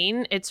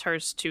clean, it's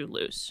hers to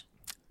lose.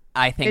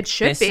 I think It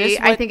should this be. is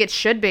I what- think it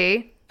should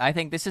be. I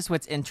think this is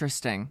what's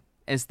interesting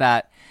is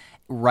that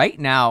right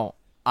now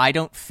I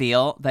don't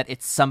feel that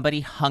it's somebody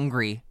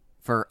hungry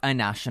for a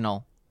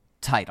national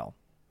title.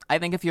 I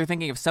think if you're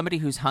thinking of somebody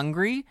who's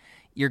hungry,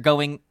 you're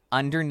going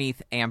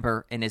underneath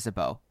Amber and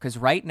Isabeau. Because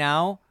right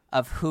now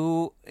of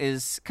who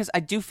is, because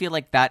I do feel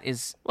like that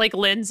is, Like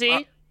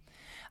Lindsay?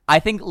 I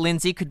think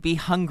Lindsay could be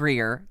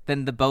hungrier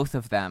than the both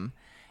of them.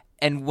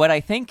 And what I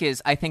think is,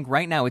 I think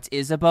right now it's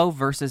Isabeau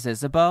versus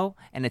Isabeau,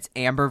 and it's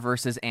Amber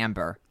versus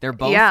Amber. They're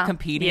both Yeah.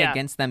 competing Yeah.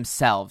 against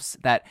themselves.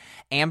 That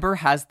Amber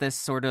has this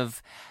sort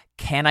of,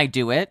 can I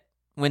do it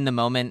when the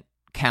moment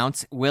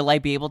counts? Will I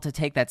be able to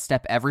take that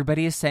step?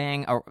 Everybody is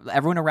saying, or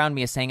everyone around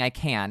me is saying I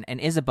can. And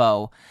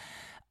Isabeau,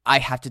 I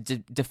have to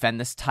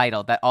defend this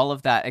title. That all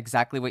of that,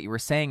 exactly what you were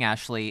saying,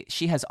 Ashley,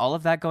 she has all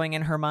of that going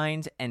in her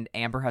mind, and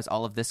Amber has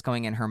all of this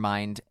going in her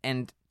mind.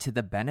 And to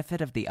the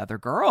benefit of the other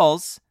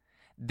girls,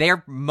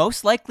 they're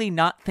most likely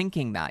not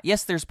thinking that.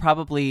 Yes, there's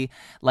probably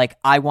like,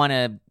 I want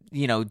to,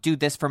 you know, do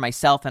this for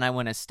myself and I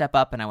want to step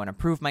up and I want to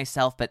prove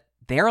myself, but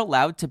they're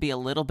allowed to be a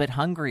little bit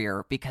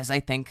hungrier because I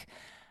think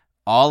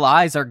all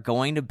eyes are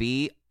going to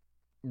be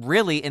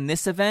really in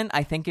this event.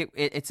 I think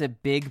it's a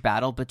big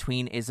battle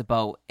between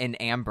Isabeau and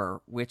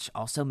Amber, which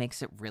also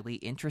makes it really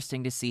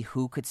interesting to see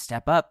who could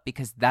step up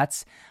because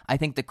that's, I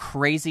think, the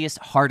craziest,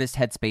 hardest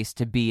headspace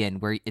to be in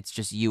where it's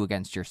just you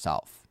against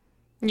yourself.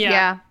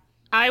 Yeah.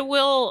 I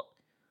will.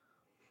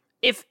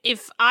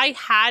 If I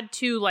had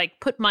to like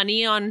put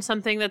money on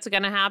something that's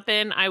going to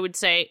happen, I would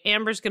say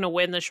Amber's going to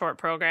win the short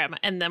program,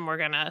 and then we're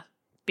going to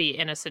be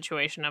in a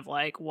situation of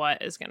like,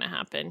 what is going to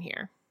happen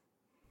here?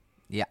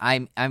 Yeah,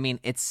 I mean,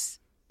 it's,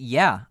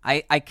 yeah,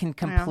 I can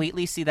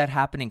completely see that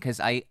happening because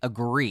I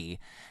agree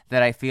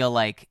that I feel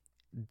like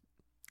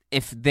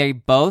if they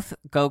both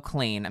go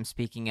clean, I'm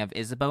speaking of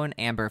Isabeau and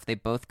Amber, if they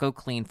both go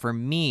clean, for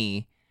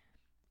me,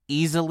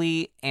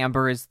 easily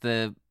Amber is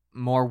the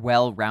more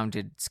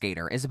well-rounded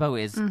skater. Isabeau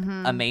is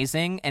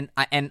amazing,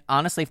 and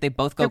honestly, if they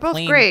both go They're both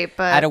clean great,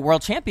 but at a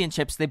World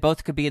Championships, they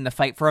both could be in the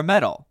fight for a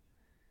medal,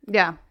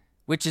 yeah.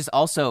 which is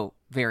also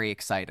very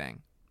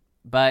exciting.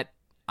 But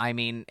I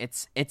mean,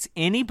 it's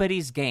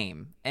anybody's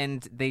game,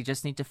 and they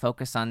just need to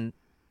focus on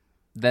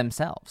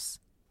themselves.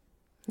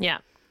 Yeah.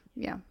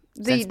 Yeah.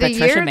 Since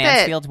Patricia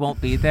Mansfield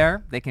won't be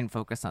there, they can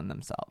focus on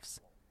themselves.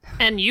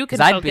 And you can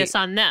 'Cause I'd focus be-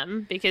 on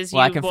them because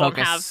Well, I you can won't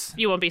focus-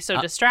 you won't be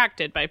so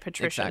distracted by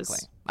Patricia's.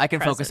 Exactly. I can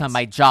focus on presence.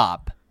 my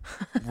job,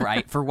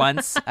 right? For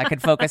once, I can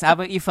focus. How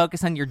about you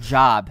focus on your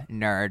job,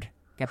 nerd?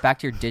 Get back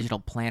to your digital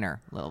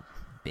planner, little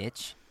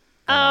bitch.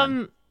 Go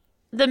on.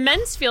 The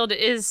men's field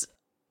is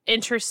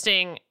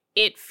interesting.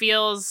 It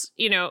feels,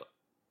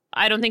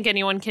 I don't think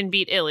anyone can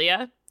beat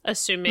Ilya,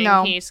 assuming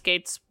No. he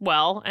skates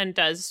well and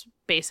does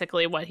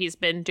basically what he's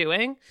been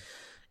doing.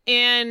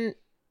 And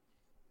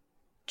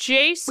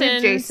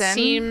Jason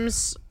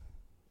seems,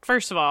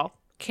 first of all,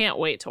 can't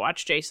wait to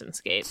watch Jason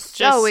skate.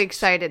 So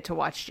excited to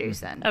watch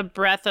Jason. A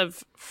breath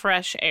of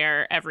fresh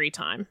air every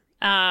time.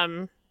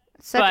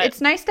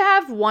 It's nice to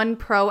have one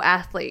pro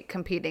athlete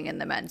competing in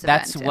the men's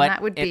That's event. what And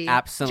that would be it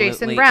absolutely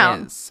Jason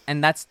Brown. is,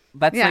 and that's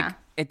Yeah. like,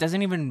 it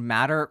doesn't even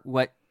matter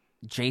what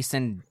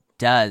Jason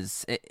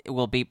does. It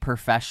will be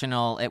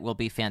professional. It will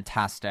be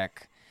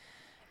fantastic.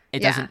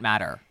 It Yeah. doesn't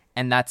matter,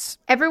 and that's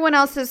Everyone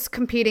else is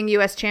competing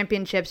U.S.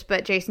 championships,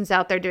 but Jason's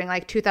out there doing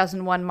like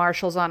 2001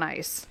 Marshalls on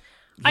ice.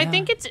 I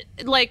think it's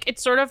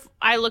sort of,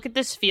 I look at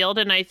this field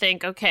and I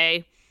think,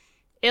 okay,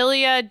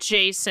 Ilya,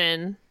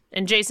 Jason,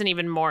 and Jason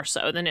even more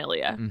so than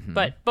Ilya,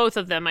 but both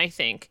of them, I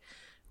think,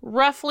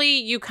 roughly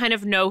you kind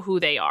of know who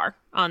they are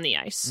on the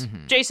ice.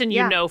 Jason, you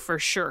Yeah. know for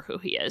sure who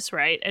he is,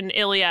 right? And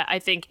Ilya, I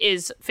think,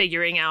 is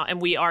figuring out, and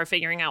we are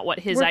figuring out what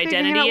his We're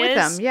figuring identity it out is.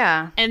 with them,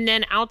 yeah. And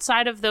then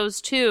outside of those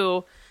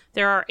two,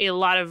 there are a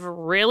lot of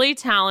really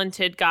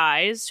talented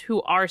guys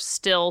who are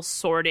still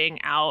sorting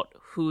out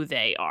who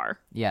they are.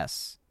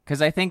 yes.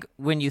 Because I think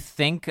when you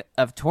think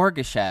of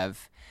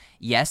Torgashev,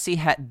 yes, he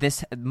had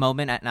this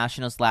moment at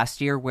Nationals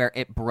last year where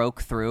it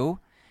broke through.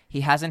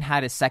 He hasn't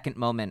had a second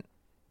moment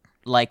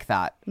like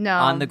that No.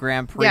 on the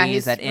Grand Prix. Yeah,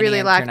 he's at any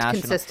really lacked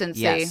international.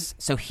 consistency. Yes,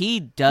 so he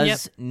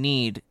does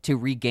need to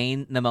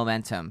regain the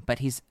momentum,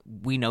 but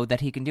we know that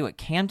he can do it.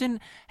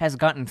 Camden has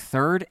gotten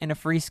third in a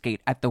free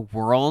skate at the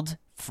World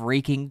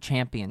Freaking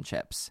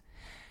Championships.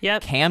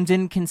 Yep.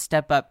 Camden can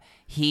step up.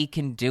 He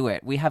can do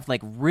it. We have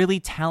like really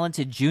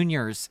talented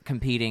juniors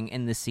competing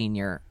in the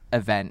senior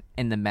event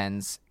in the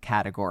men's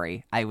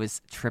category. I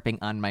was tripping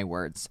on my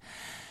words.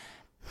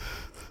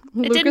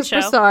 didn't Lucas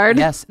show. Broussard.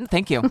 Yes,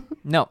 thank you.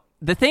 No,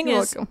 the thing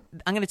You're is, welcome.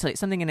 I'm going to tell you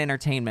something in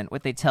entertainment.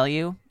 What they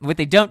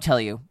don't tell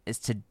you is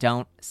to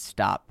don't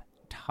stop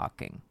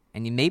talking.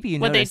 And maybe you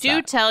What they noticed do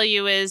that. tell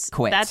you is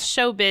Quit. that's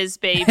showbiz,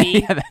 baby.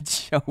 Yeah,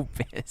 that's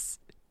showbiz.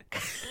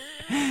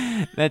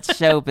 That's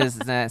show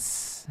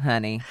business,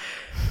 honey.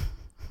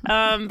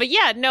 But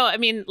yeah, no, I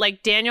mean,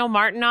 like Daniel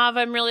Martinov,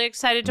 I'm really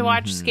excited to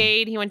watch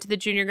skate. He went to the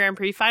Junior Grand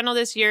Prix final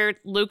this year.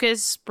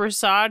 Lucas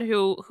Broussard,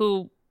 who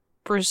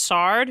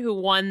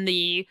won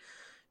the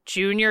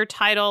junior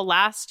title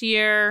last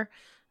year.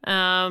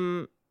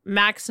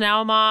 Max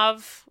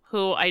Naumov,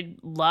 who I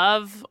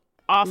love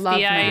off Love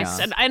the ice, Max.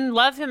 and I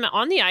love him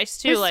on the ice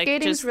too. His like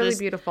skating's just really this-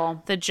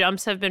 beautiful. The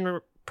jumps have been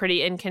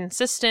pretty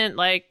inconsistent.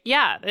 Like,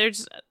 yeah,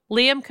 there's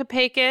Liam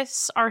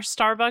Kapakis, our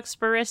Starbucks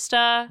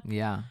barista.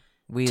 Yeah.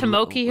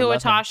 Tomoki we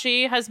love him.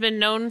 Huatashi has been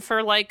known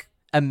for like,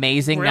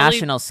 Amazing really-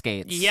 national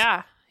skates.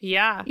 yeah.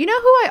 You know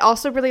who I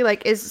also really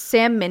like is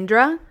Sam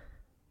Mindra.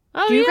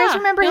 Oh, Do you yeah. guys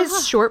remember Yeah.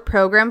 his short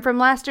program from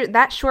last year?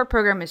 That short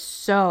program is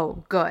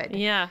so good.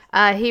 Yeah.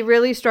 He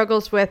really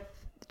struggles with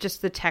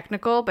just the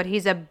technical, but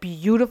he's a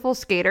beautiful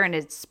skater and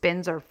his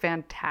spins are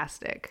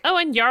fantastic. Oh,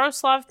 and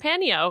Yaroslav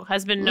Panio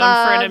has been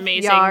known for an Love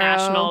amazing Yaro.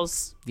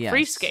 nationals Yes.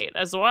 free skate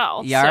as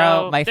well.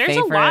 Yarrow, so my there's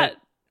favorite. a lot.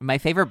 My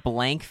favorite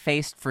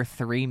blank-faced for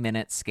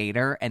 3-minute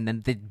skater, and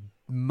then the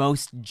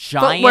most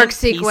giant Footwork piece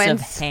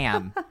sequence. of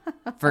ham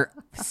for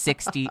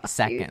 60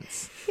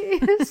 seconds. He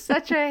is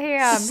such a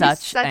ham. He's Such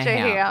such a a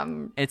ham.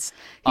 ham. It's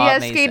He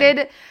has amazing.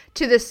 skated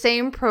to the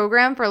same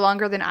program for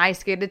longer than I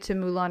skated to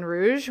Moulin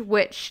Rouge,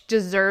 which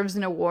deserves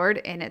an award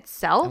in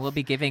itself. And we'll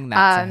be giving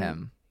that to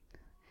him.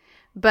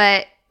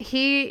 But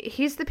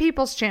he's the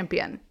people's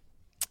champion.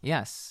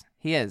 Yes,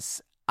 he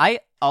is. I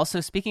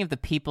also, speaking of the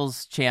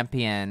people's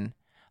champion,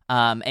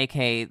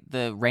 aka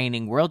the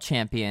reigning world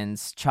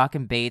champions, Chalk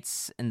and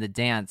Bates in the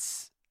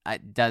dance,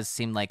 it does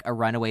seem like a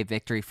runaway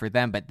victory for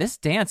them. But this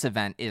dance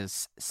event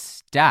is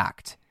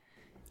stacked.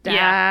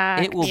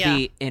 Yeah. It will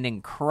be an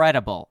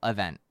incredible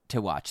event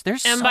to watch.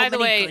 There's And so by the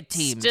many way, good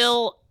teams.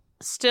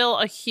 still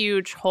a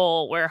huge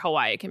hole where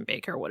Hawaii and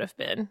Baker would have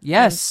been.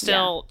 Yes. I'm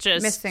still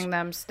just Missing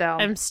them still.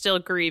 I'm still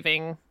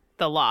grieving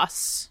the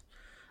loss.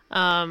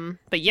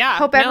 But yeah,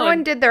 Hope no,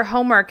 everyone did their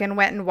homework and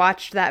went and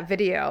watched that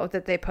video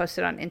that they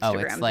posted on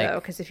Instagram, like- though.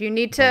 Because if you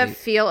need to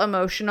feel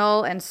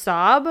emotional and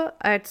sob,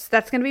 that's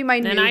going to be my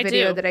And new I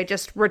video do. that I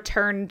just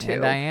returned to.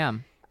 And I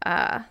am.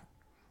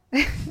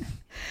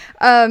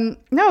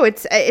 No,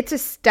 it's a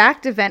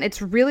stacked event.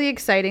 It's really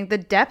exciting. The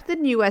depth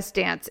in U.S.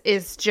 dance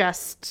is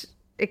just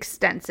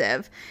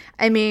extensive.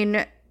 I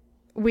mean,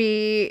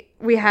 we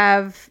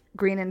have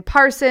Green and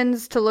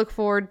Parsons to look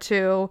forward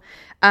to.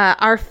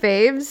 Our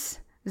faves,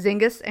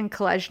 Zingis and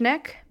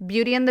Kolesnik.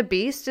 Beauty and the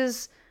Beast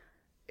is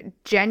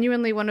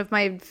genuinely one of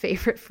my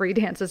favorite free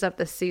dances of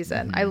this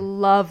season. I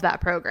love that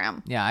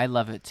program. Yeah, I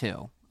love it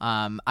too.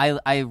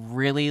 I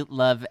really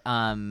love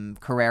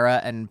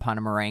Carrera and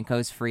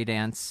Ponomarenko's free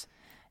dance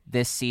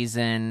this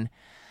season.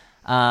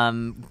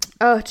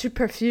 To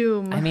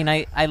Perfume. I mean,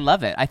 I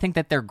love it. I think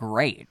that they're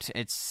great.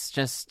 It's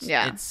just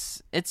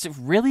it's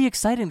really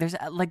exciting. There's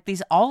like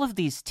all of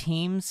these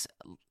teams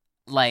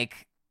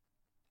like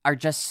are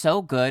just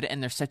so good,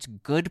 and they're such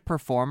good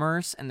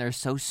performers, and they're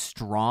so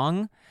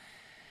strong.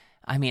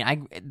 I mean, I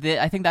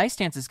think the ice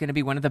dance is going to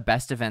be one of the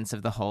best events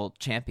of the whole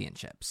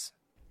championships.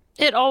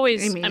 It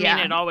always,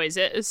 it always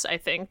is, I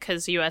think,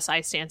 because U.S.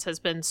 ice dance has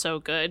been so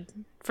good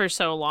for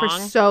so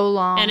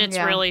long. And it's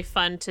really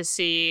fun to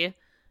see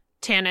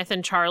Tanith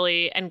and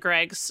Charlie and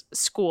Greg's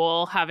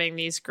school having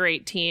these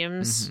great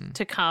teams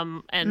to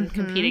come and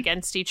compete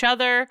against each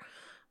other.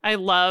 I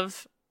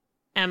love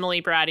Emily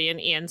Brady and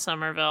Ian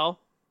Somerville.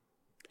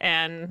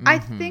 And I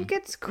think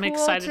it's cool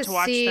to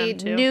watch see them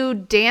too. New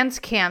dance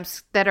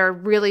camps that are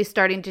really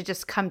starting to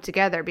just come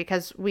together,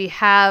 because we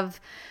have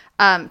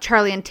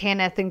Charlie and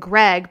Tanith and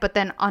Greg, but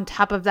then on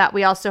top of that,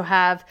 we also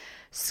have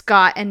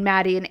Scott and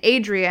Maddie and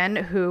Adrian,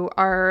 who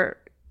are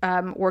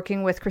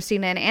working with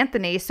Christina and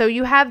Anthony. So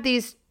you have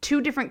these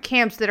two different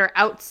camps that are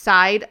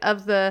outside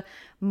of the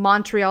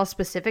Montreal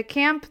specific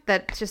camp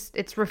that just,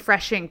 it's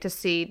refreshing to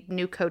see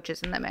new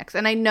coaches in the mix.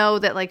 And I know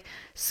that like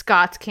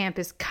Scott's camp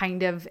is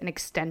kind of an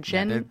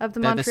extension of the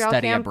Montreal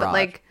camp, abroad. but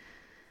like,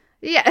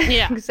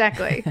 yeah,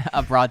 exactly.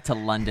 Abroad to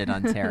London,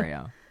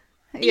 Ontario.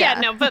 But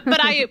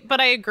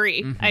I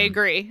agree. I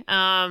agree.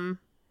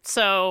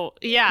 So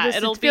yeah,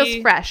 it feels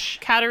fresh.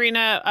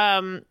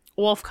 Katarina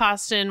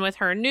Wolf-Kostin with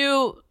her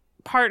new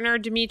partner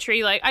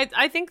Dimitri. Like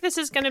I think this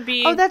is going to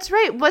be. Oh, that's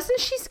right. Wasn't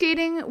she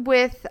skating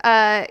with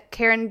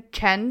Karen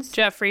Chen's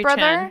Jeffrey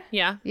brother?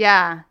 Chen?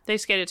 Yeah. They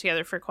skated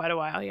together for quite a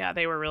while. Yeah,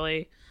 they were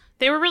really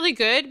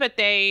good, but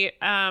they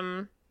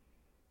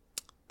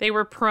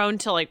were prone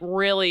to like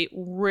really,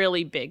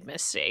 really big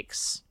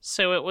mistakes.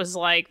 So it was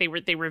like they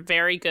were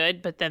very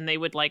good, but then they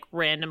would like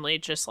randomly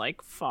just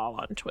like fall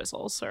on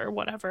twizzles or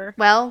whatever.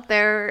 Well,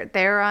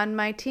 they're on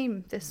my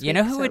team this week. You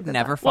know who would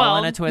never fall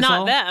on a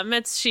twizzle? Not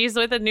them. She's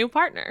with a new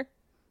partner.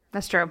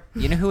 That's true.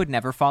 You know who would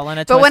never fall on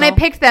a twizzle? But when I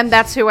picked them,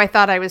 that's who I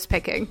thought I was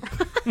picking.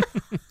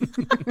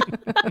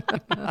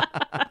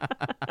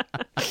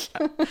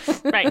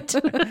 Right.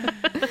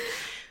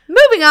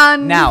 Moving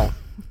on. Now,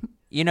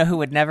 you know who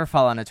would never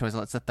fall on a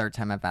twizzle? It's the third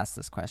time I've asked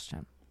this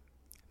question.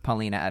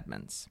 Paulina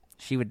Edmonds.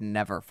 She would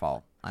never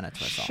fall on a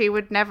twizzle. She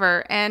would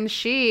never. And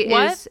she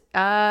is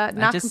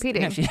not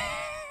competing.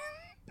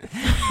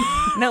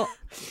 No.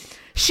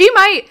 She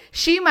might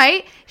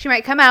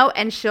come out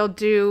and she'll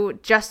do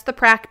just the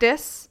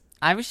practice.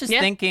 I was just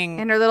thinking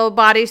in her little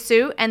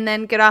bodysuit and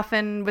then get off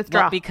and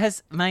withdraw. Well,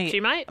 because my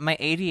might.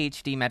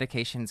 ADHD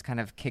medication's kind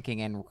of kicking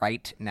in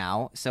right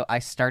now, so I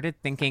started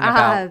thinking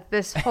about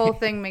this whole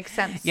thing makes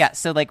sense. Yeah,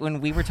 so like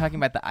when we were talking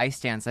about the ice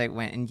dance, I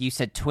went and you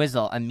said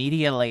twizzle.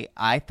 Immediately,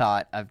 I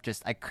thought of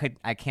just I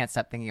can't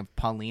stop thinking of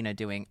Paulina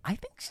doing. I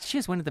think she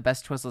has one of the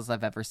best twizzles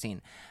I've ever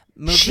seen.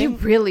 She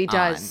really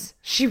does.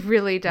 She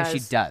really does. She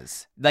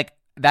does. Like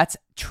that's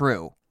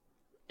true.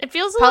 It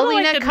feels a Paulina,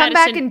 little like the come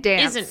back and medicine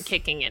dance. Isn't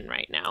kicking in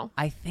right now.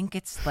 I think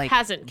it's like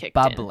hasn't kicked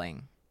bubbling.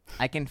 In.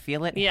 I can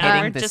feel it we're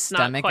hitting the just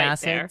stomach not quite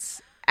acids.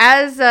 There.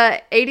 As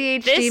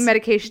ADHD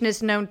medication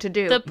is known to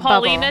do. The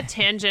Paulina bubble.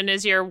 tangent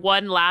is your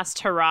one last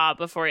hurrah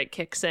before it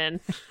kicks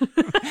in.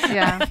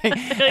 Yeah.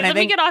 Let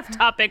me get off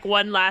topic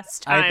one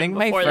last time. I think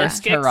my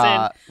first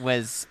hurrah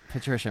was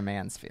Patricia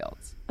Mansfield.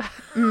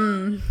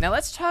 Now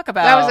let's talk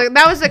about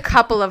that was a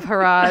couple of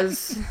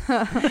hurrahs.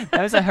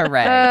 That was a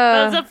hooray.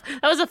 That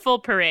was a full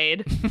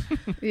parade.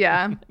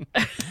 Yeah.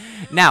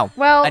 Now,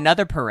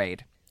 another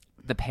parade,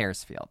 the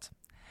Pearsfield.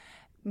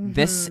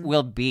 This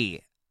will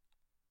be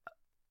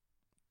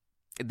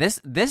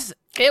this.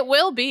 It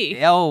will be.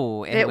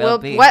 Oh, it will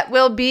be. What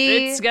will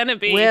be? It's gonna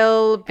be.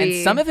 Will be.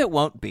 And some of it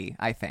won't be.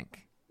 I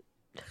think,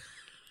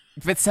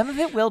 but some of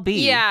it will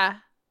be. Yeah.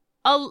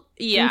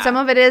 Yeah. And some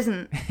of it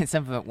isn't.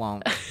 Some of it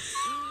won't.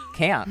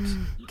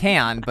 Can,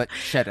 but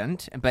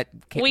shouldn't. But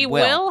we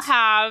will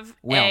have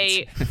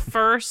a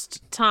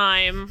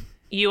first-time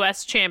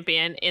U.S.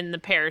 champion in the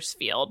pairs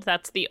field.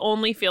 That's the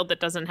only field that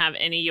doesn't have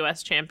any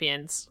U.S.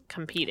 champions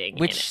competing.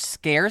 Which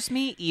scares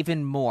me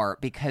even more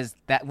because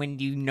that when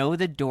you know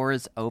the door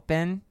is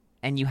open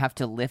and you have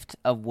to lift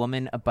a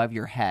woman above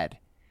your head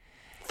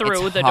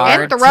through the door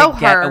and throw to her.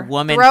 get a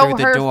woman throw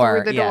through her the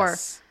door. Through the door.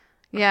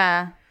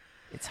 Yeah.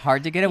 It's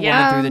hard to get a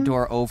woman through the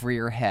door over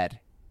your head.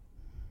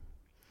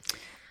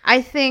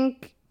 I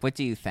think. What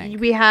do you think?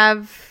 We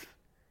have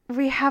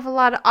a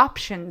lot of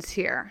options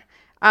here.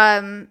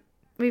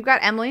 We've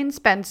got Emily and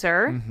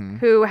Spencer,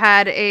 who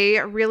had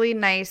a really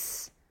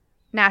nice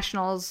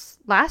nationals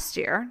last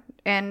year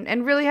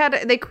and really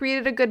they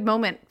created a good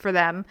moment for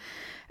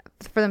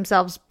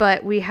themselves,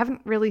 but we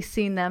haven't really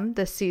seen them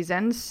this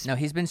season. No,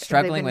 he's been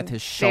struggling with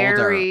his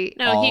shoulder.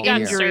 No, he got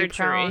year. surgery.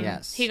 Prone.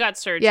 Yes. He got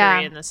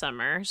surgery in the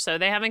summer, so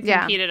they haven't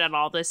competed at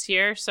all this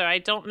year. So I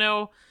don't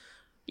know.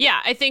 Yeah,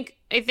 I think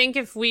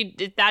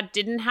if that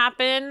didn't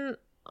happen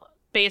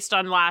based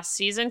on last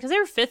season, because they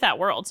were 5th at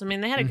Worlds. I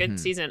mean, they had a good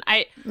season.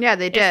 They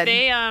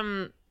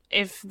did.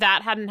 If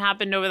that hadn't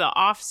happened over the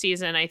off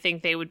season, I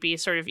think they would be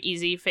sort of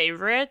easy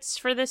favorites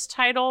for this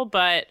title,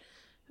 but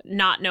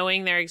not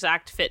knowing their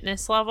exact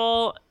fitness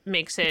level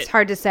makes it's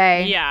hard to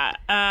say. Yeah.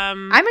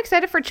 I'm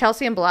excited for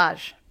Chelsea and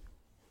Balazs.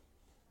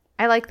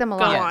 I like them a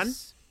lot. Go on.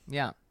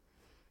 Yeah.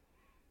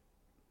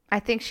 I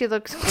think she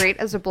looks great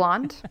as a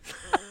blonde.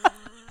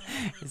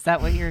 Is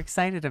that what you're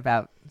excited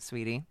about,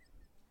 sweetie?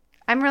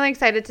 I'm really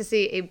excited to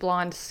see a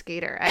blonde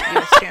skater at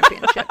U.S.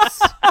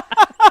 Championships.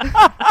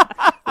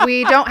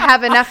 We don't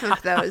have enough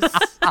of those.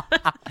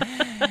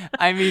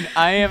 I mean,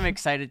 I am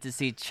excited to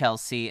see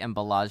Chelsea and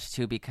Balazs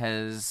too,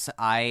 because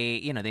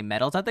they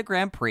medaled at the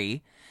Grand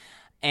Prix,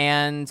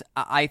 and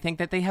I think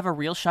that they have a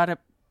real shot at,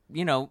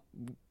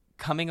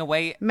 coming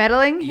away.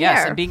 Medaling? Yes,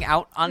 here. and being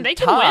out on They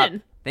top. can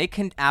win. They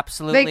can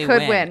absolutely They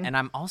could win. And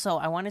I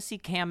want to see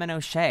Cam and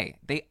O'Shea.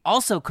 They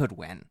also could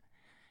win.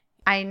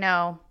 I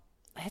know.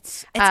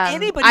 It's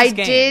anybody's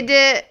game.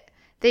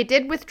 They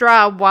did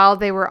withdraw while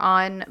they were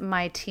on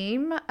my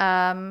team.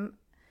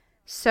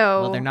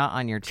 So Well, they're not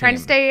on your team. Trying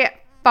to stay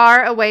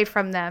far away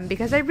from them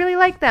because I really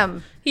like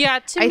them. Yeah,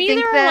 to I me,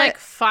 think there that- are like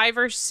 5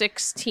 or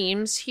 6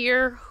 teams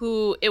here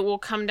who it will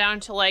come down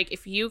to, like,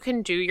 if you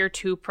can do your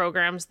 2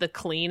 programs the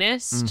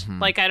cleanest.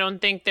 Like, I don't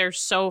think they're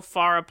so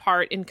far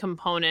apart in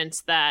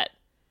components that,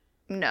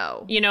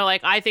 No.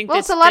 like, I think Well,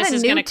 this it's a lot is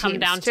of going new to come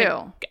teams, down too.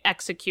 to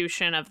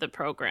execution of the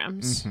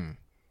programs.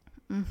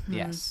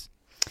 Yes.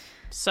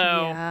 So,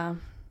 Yeah.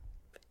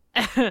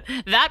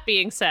 that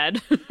being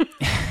said,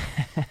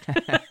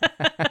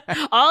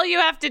 all you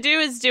have to do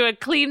is do a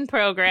clean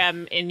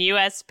program in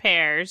U.S.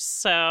 pairs.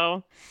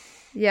 So,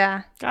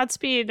 Yeah.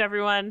 Godspeed,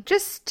 everyone.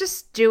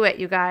 Just do it,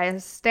 you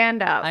guys.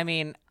 Stand up. I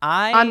mean,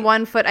 on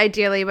one foot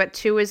ideally, but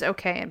 2 is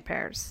okay in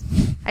pairs.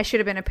 I should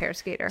have been a pair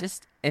skater.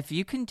 Just if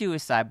you can do a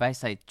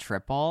side-by-side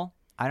triple,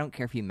 I don't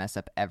care if you mess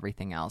up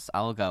everything else.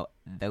 I'll go,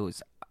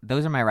 those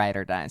are my ride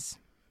or dies.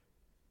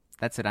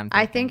 That's what I'm thinking.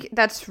 I think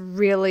that's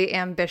really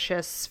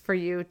ambitious for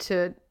you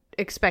to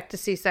expect to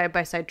see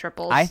side-by-side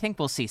triples. I think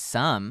we'll see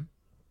some.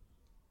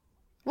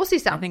 We'll see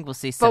some. I think we'll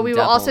see some But we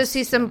will also doubles,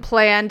 see some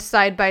planned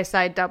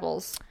side-by-side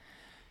doubles.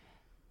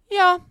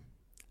 Yeah.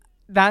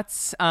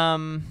 That's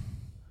a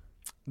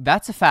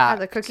fact.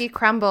 The cookie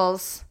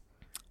crumbles.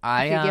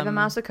 If you give a am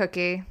mouse a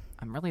cookie.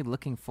 I'm really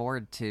looking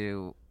forward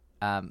to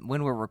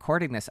when we're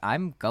recording this.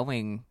 I'm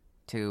going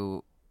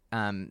to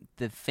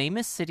the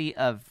famous city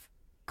of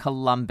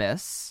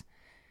Columbus,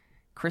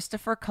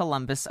 Christopher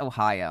Columbus,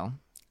 Ohio.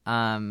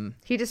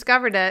 He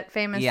discovered it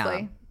famously.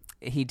 Yeah,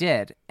 he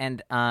did,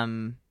 and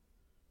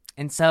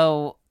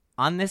so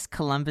on this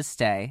Columbus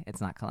Day,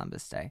 it's not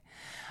Columbus Day.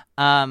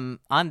 On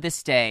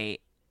this day,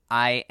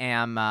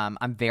 I'm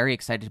very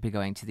excited to be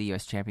going to the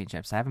U.S.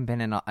 Championships. I haven't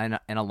been in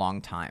a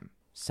long time,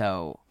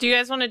 so Do you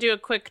guys want to do a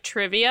quick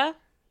trivia?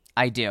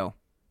 I do.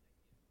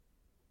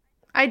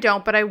 I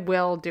don't, but I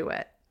will do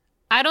it.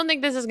 I don't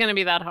think this is going to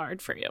be that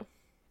hard for you.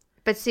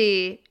 But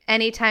see,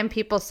 anytime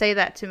people say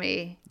that to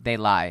me, They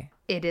lie.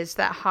 it is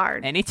that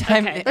hard.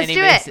 Anytime. Okay. Let's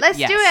do it. Let's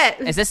do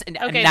it. Is this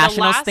Okay, nationals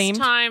the last themed?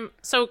 time.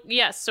 So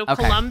yes, so Okay.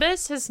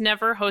 Columbus has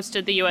never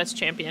hosted the U.S.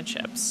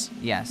 Championships,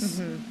 Yes.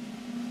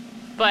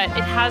 but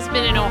it has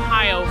been in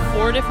Ohio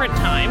 4 different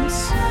times.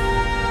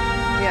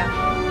 Yeah.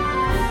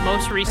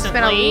 Most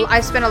recently, I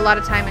spent a lot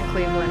of time in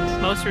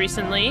Cleveland. most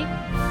recently.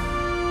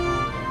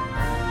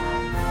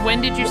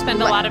 When did you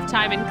spend a lot of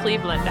time in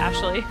Cleveland,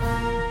 Ashley?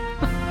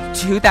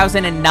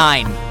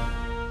 2009.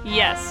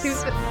 Yes.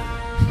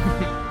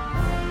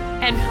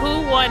 And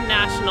who won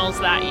nationals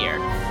that year?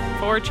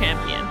 4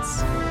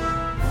 champions.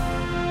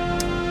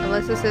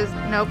 Alyssa says,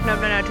 nope, no,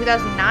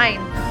 2009.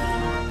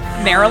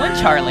 Maryland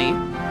Charlie.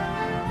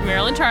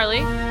 Maryland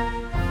Charlie.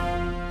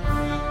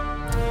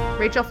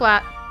 Rachel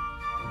Flatt.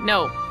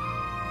 No.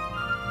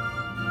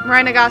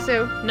 Mariah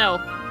Nagasu. No.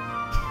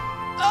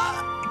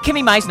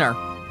 Kimmy Meisner.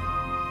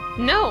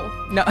 No.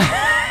 No.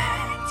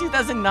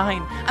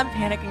 2009. I'm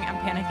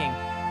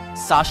panicking.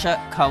 Sasha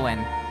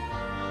Cohen.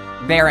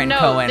 Baron No,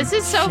 Cohen. this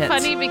is so Shit.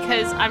 funny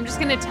because I'm just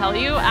going to tell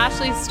you,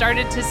 Ashley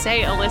started to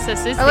say Alyssa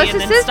Sisney Alyssa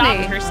and then Sisney.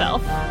 stopped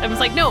herself. I was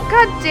like, no,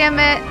 God damn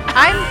it.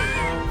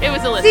 it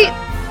was Alyssa. See,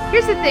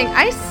 here's the thing.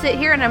 I sit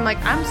here and I'm like,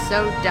 I'm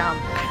so dumb.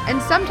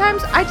 And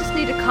sometimes I just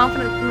need to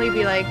confidently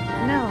be like,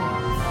 no,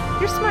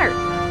 you're smart.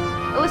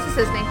 Alyssa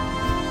Sisney.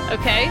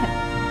 Okay.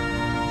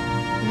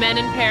 Men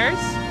in pairs.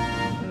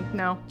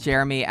 No.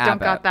 Jeremy Abbott. Don't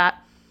got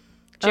that.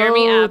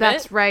 Jeremy oh, Abbott.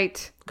 That's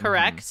right.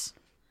 Correct.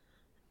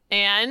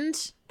 And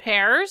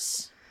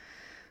pairs.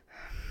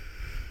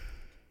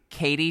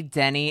 Katie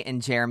Denny and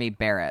Jeremy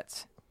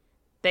Barrett.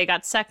 They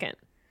got second.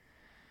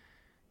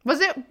 Was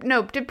it?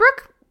 No. Did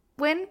Brooke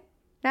win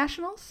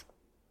nationals?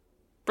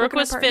 Brooke and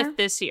her was partner? 5th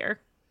this year.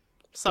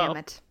 So Damn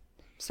it.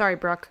 Sorry,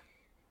 Brooke.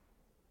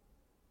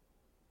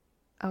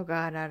 Oh,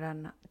 God, I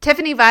don't know.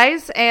 Tiffany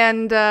Vise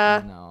and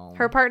No.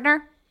 her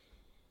partner?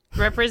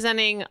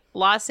 representing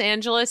Los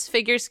Angeles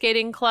Figure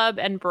Skating Club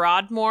and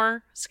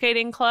Broadmoor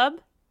Skating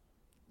Club.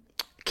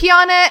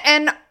 Kiana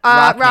and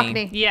Rockney.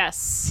 Rockney.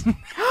 Yes.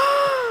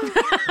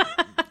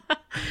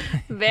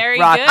 Very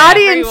Rock- good.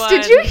 Audience, everyone.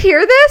 did you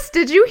hear this?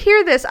 Did you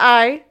hear this?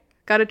 I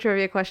got a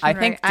trivia question I right.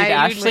 think did I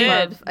Ashley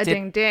love a did-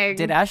 ding ding.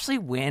 Did Ashley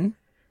win?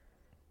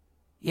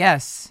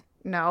 Yes.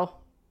 No.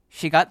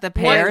 She got the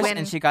pairs win?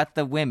 and she got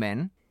the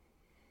women.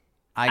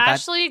 I got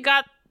Ashley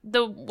got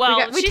the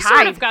we she sort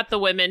tied. of got the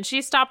women.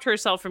 She stopped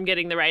herself from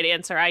getting the right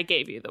answer. I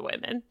gave you the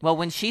women. well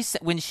when she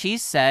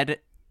said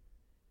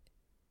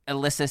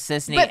Alyssa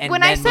Sisney But and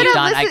when then I said moved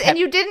on, Alyssa I kept, and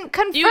you didn't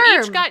confirm.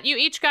 You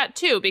each got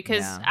 2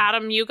 because Yeah.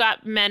 Adam, you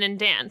got men and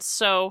dance.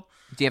 So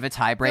do you have a Feels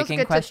tie-breaking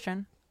good to-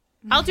 question?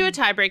 I'll do a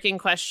tie-breaking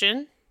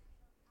question.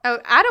 Oh,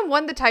 Adam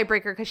won the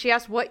tiebreaker because she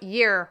asked what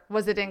year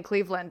was it in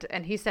Cleveland,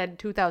 and he said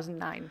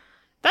 2009.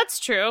 That's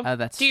true. Oh,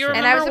 that's Do you true.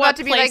 remember And I was about what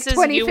to be like, places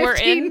you were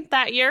 2015? in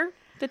that year?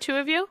 The 2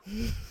 of you?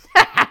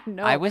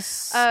 No, I was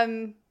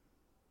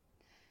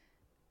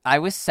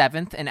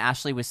 7th and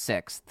Ashley was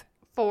 6th.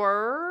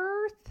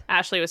 4th.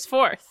 Ashley was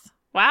 4th.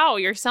 Wow,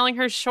 you're selling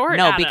her short.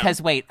 No, Adam.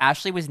 because wait,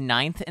 Ashley was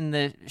 9th in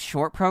the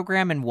short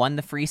program and won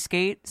the free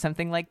skate,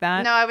 something like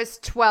that. No, I was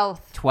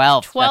 12th.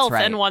 12th. 12th That's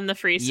right. and won the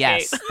free skate.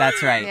 Yes,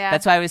 that's right. Yeah.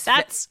 That's why I was.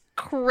 That's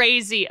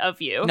crazy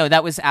of you. No,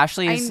 that was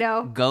Ashley's I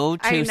know.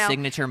 go-to I know.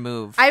 signature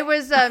move. I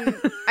was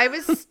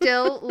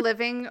still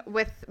living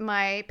with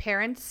my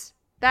parents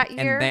that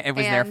year. it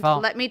was their and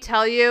fault. Let me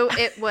tell you,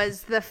 it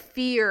was the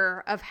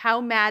fear of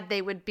how mad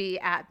they would be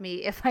at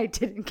me if I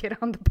didn't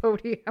get on the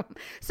podium.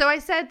 So I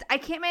said, I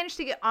can't manage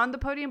to get on the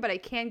podium, but I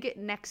can get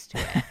next to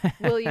it.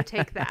 Will you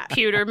take that?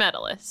 Pewter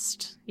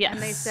medalist. Yes.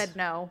 And they said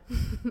no.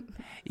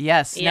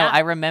 Yes, Yeah. no, I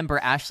remember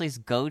Ashley's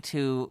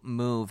go-to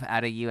move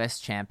at a U.S.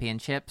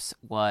 Championships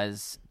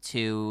was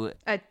to,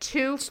 A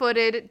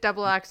 2-footed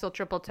double axel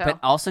triple toe. but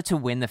also to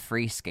win the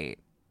free skate.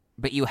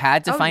 But you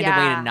had to Oh, find a way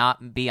yeah. to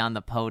not be on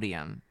the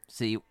podium,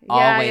 so you Yeah,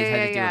 always yeah, had to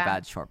yeah, do a yeah.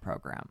 bad short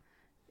program.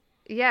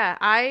 Yeah,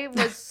 I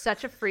was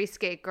such a free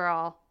skate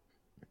girl.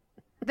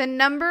 The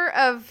number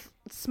of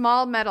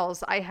small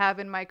medals I have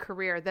in my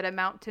career that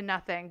amount to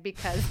nothing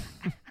because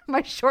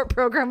my short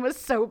program was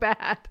so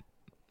bad.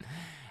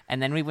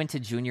 And then we went to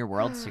Junior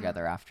Worlds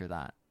together after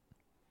that.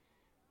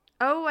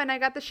 Oh, and I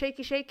got the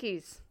shaky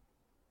shakies.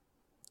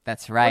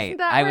 That's right.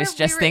 that I where was we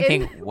just were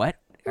thinking, in- what?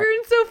 We were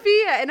in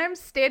Sophia, and I'm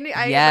standing.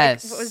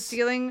 Yes.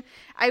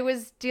 I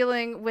was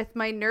dealing with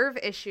my nerve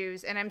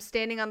issues, and I'm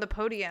standing on the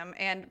podium,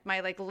 and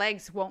my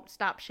legs won't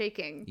stop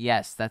shaking.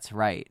 Yes, that's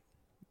right.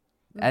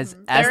 As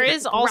There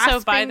is also,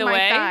 by grasping the my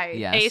way, thigh.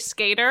 Yeah. a Yes.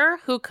 skater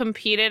who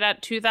competed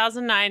at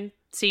 2009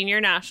 Senior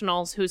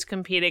Nationals who's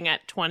competing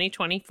at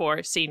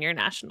 2024 Senior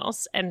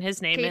Nationals. And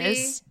his name Katie?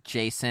 is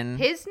Jason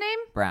His name?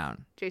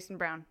 Brown. Jason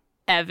Brown.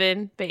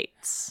 Evan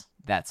Bates.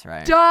 That's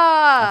right.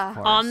 Duh. Of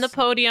course. On the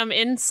podium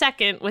in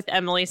second with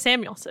Emily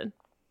Samuelson.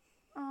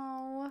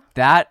 Oh.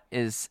 That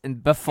is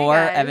before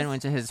Hey, guys. Evan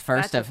went to his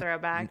first That's a of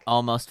throwback.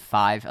 almost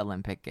 5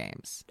 Olympic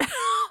Games.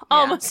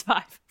 Almost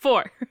 5.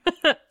 4.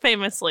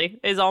 Famously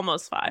is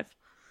almost 5.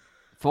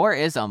 4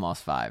 is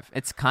almost 5.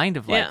 It's kind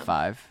of like Yeah.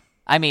 5.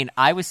 I mean,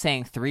 I was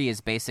saying 3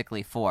 is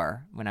basically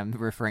 4 when I'm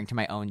referring to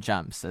my own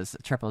jumps, as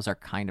triples are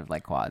kind of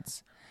like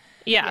quads.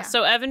 Yeah,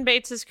 so Evan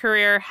Bates'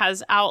 career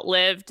has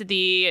outlived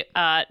the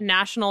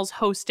Nationals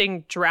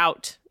hosting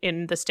drought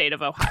in the state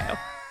of Ohio.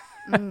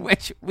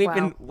 Which we've Wow.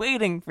 been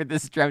waiting for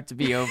this drought to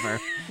be over.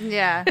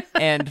 Yeah.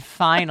 And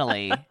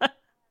finally,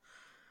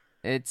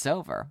 it's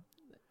over.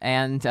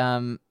 And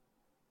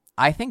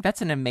I think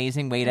that's an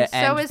amazing way to And so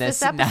end is this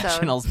this episode.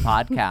 Nationals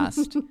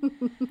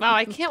podcast. Wow,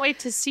 I can't wait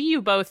to see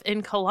you both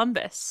in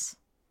Columbus.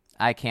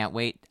 I can't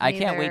wait. I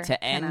can't wait Neither to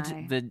can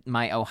end I.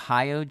 my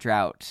Ohio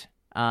drought.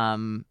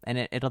 And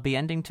it'll be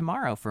ending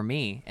tomorrow for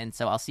me. And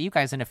so I'll see you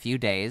guys in a few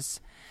days.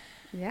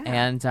 Yeah.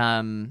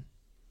 And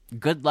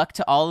good luck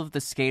to all of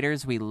the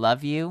skaters. We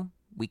love you.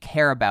 We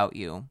care about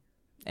you.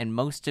 And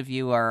most of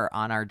you are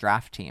on our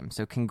draft team.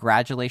 So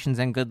congratulations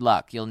and good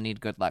luck. You'll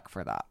need good luck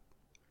for that.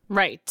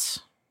 Right.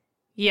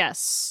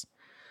 Yes.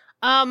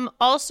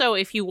 Also,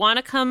 if you want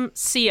to come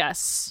see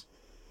us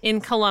in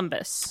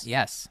Columbus,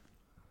 Yes.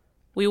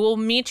 we will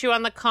meet you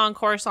on the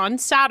concourse on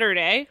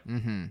Saturday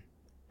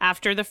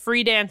after the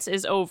free dance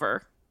is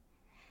over.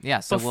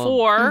 Yeah. So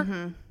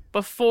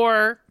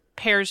Before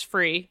Pairs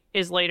Free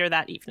is later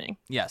that evening.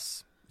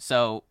 yes.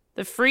 So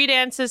The free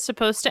dance is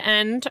supposed to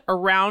end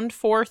around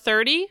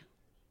 4:30.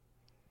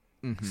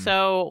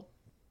 So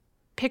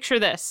picture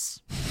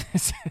this.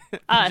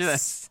 Us.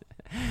 just-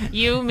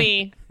 You,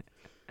 me,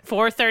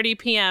 4:30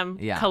 p.m.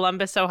 Yeah.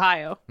 Columbus,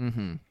 Ohio.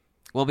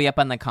 we'll be up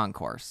on the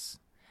concourse.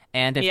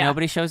 And if Yeah.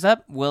 nobody shows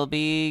up, we'll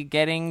be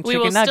getting We chicken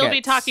will nuggets. still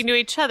be talking to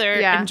each other,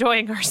 Yeah.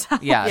 enjoying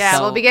ourselves. Yeah. Yeah,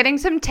 so, we'll be getting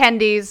some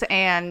tendies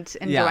and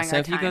enjoying Yeah, our so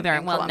if you time go there in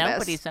and, well, Columbus.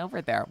 nobody's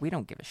over there, we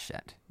don't give a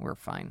shit. We're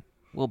fine.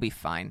 We'll be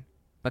fine.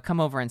 But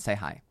come over and say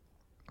hi.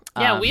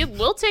 Yeah,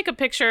 we'll take a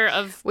picture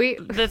of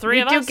the three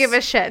of us. We do give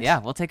a shit. Yeah,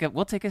 we'll take a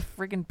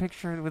friggin'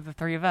 picture with the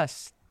three of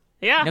us.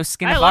 Yeah, No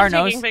skin I of love our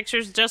taking nose.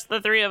 pictures, just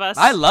the three of us.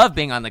 I love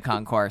being on the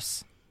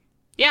concourse.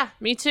 Yeah,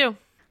 me too.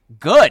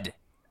 Good.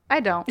 I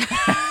don't.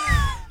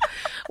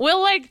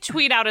 We'll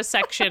tweet out a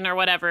section or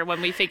whatever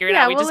when we figure it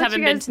Yeah, out. We we'll just let haven't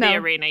you been guys to the know.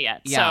 arena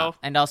yet. Yeah, So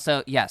and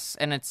also yes,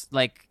 and it's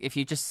if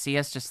you just see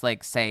us, just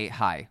say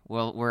hi.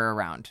 We're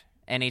around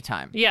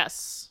anytime.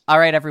 yes. All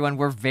right, everyone,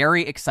 we're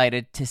very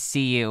excited to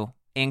see you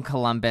in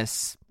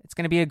Columbus. It's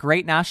going to be a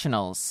great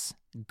nationals.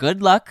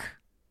 Good luck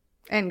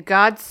And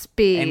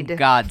Godspeed. and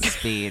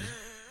Godspeed.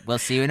 We'll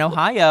see you in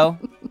Ohio.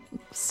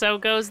 So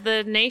goes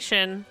the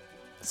nation.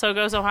 So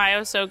goes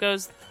Ohio. So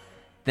goes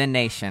The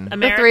nation.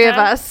 America. The three of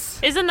us.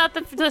 Isn't that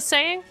the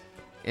saying?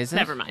 Is it?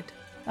 Never mind.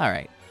 All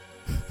right.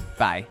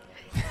 Bye.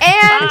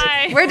 And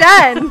Bye. we're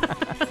done.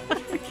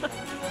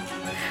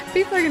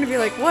 People are going to be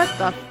like, what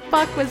the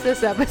fuck was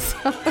this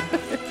episode?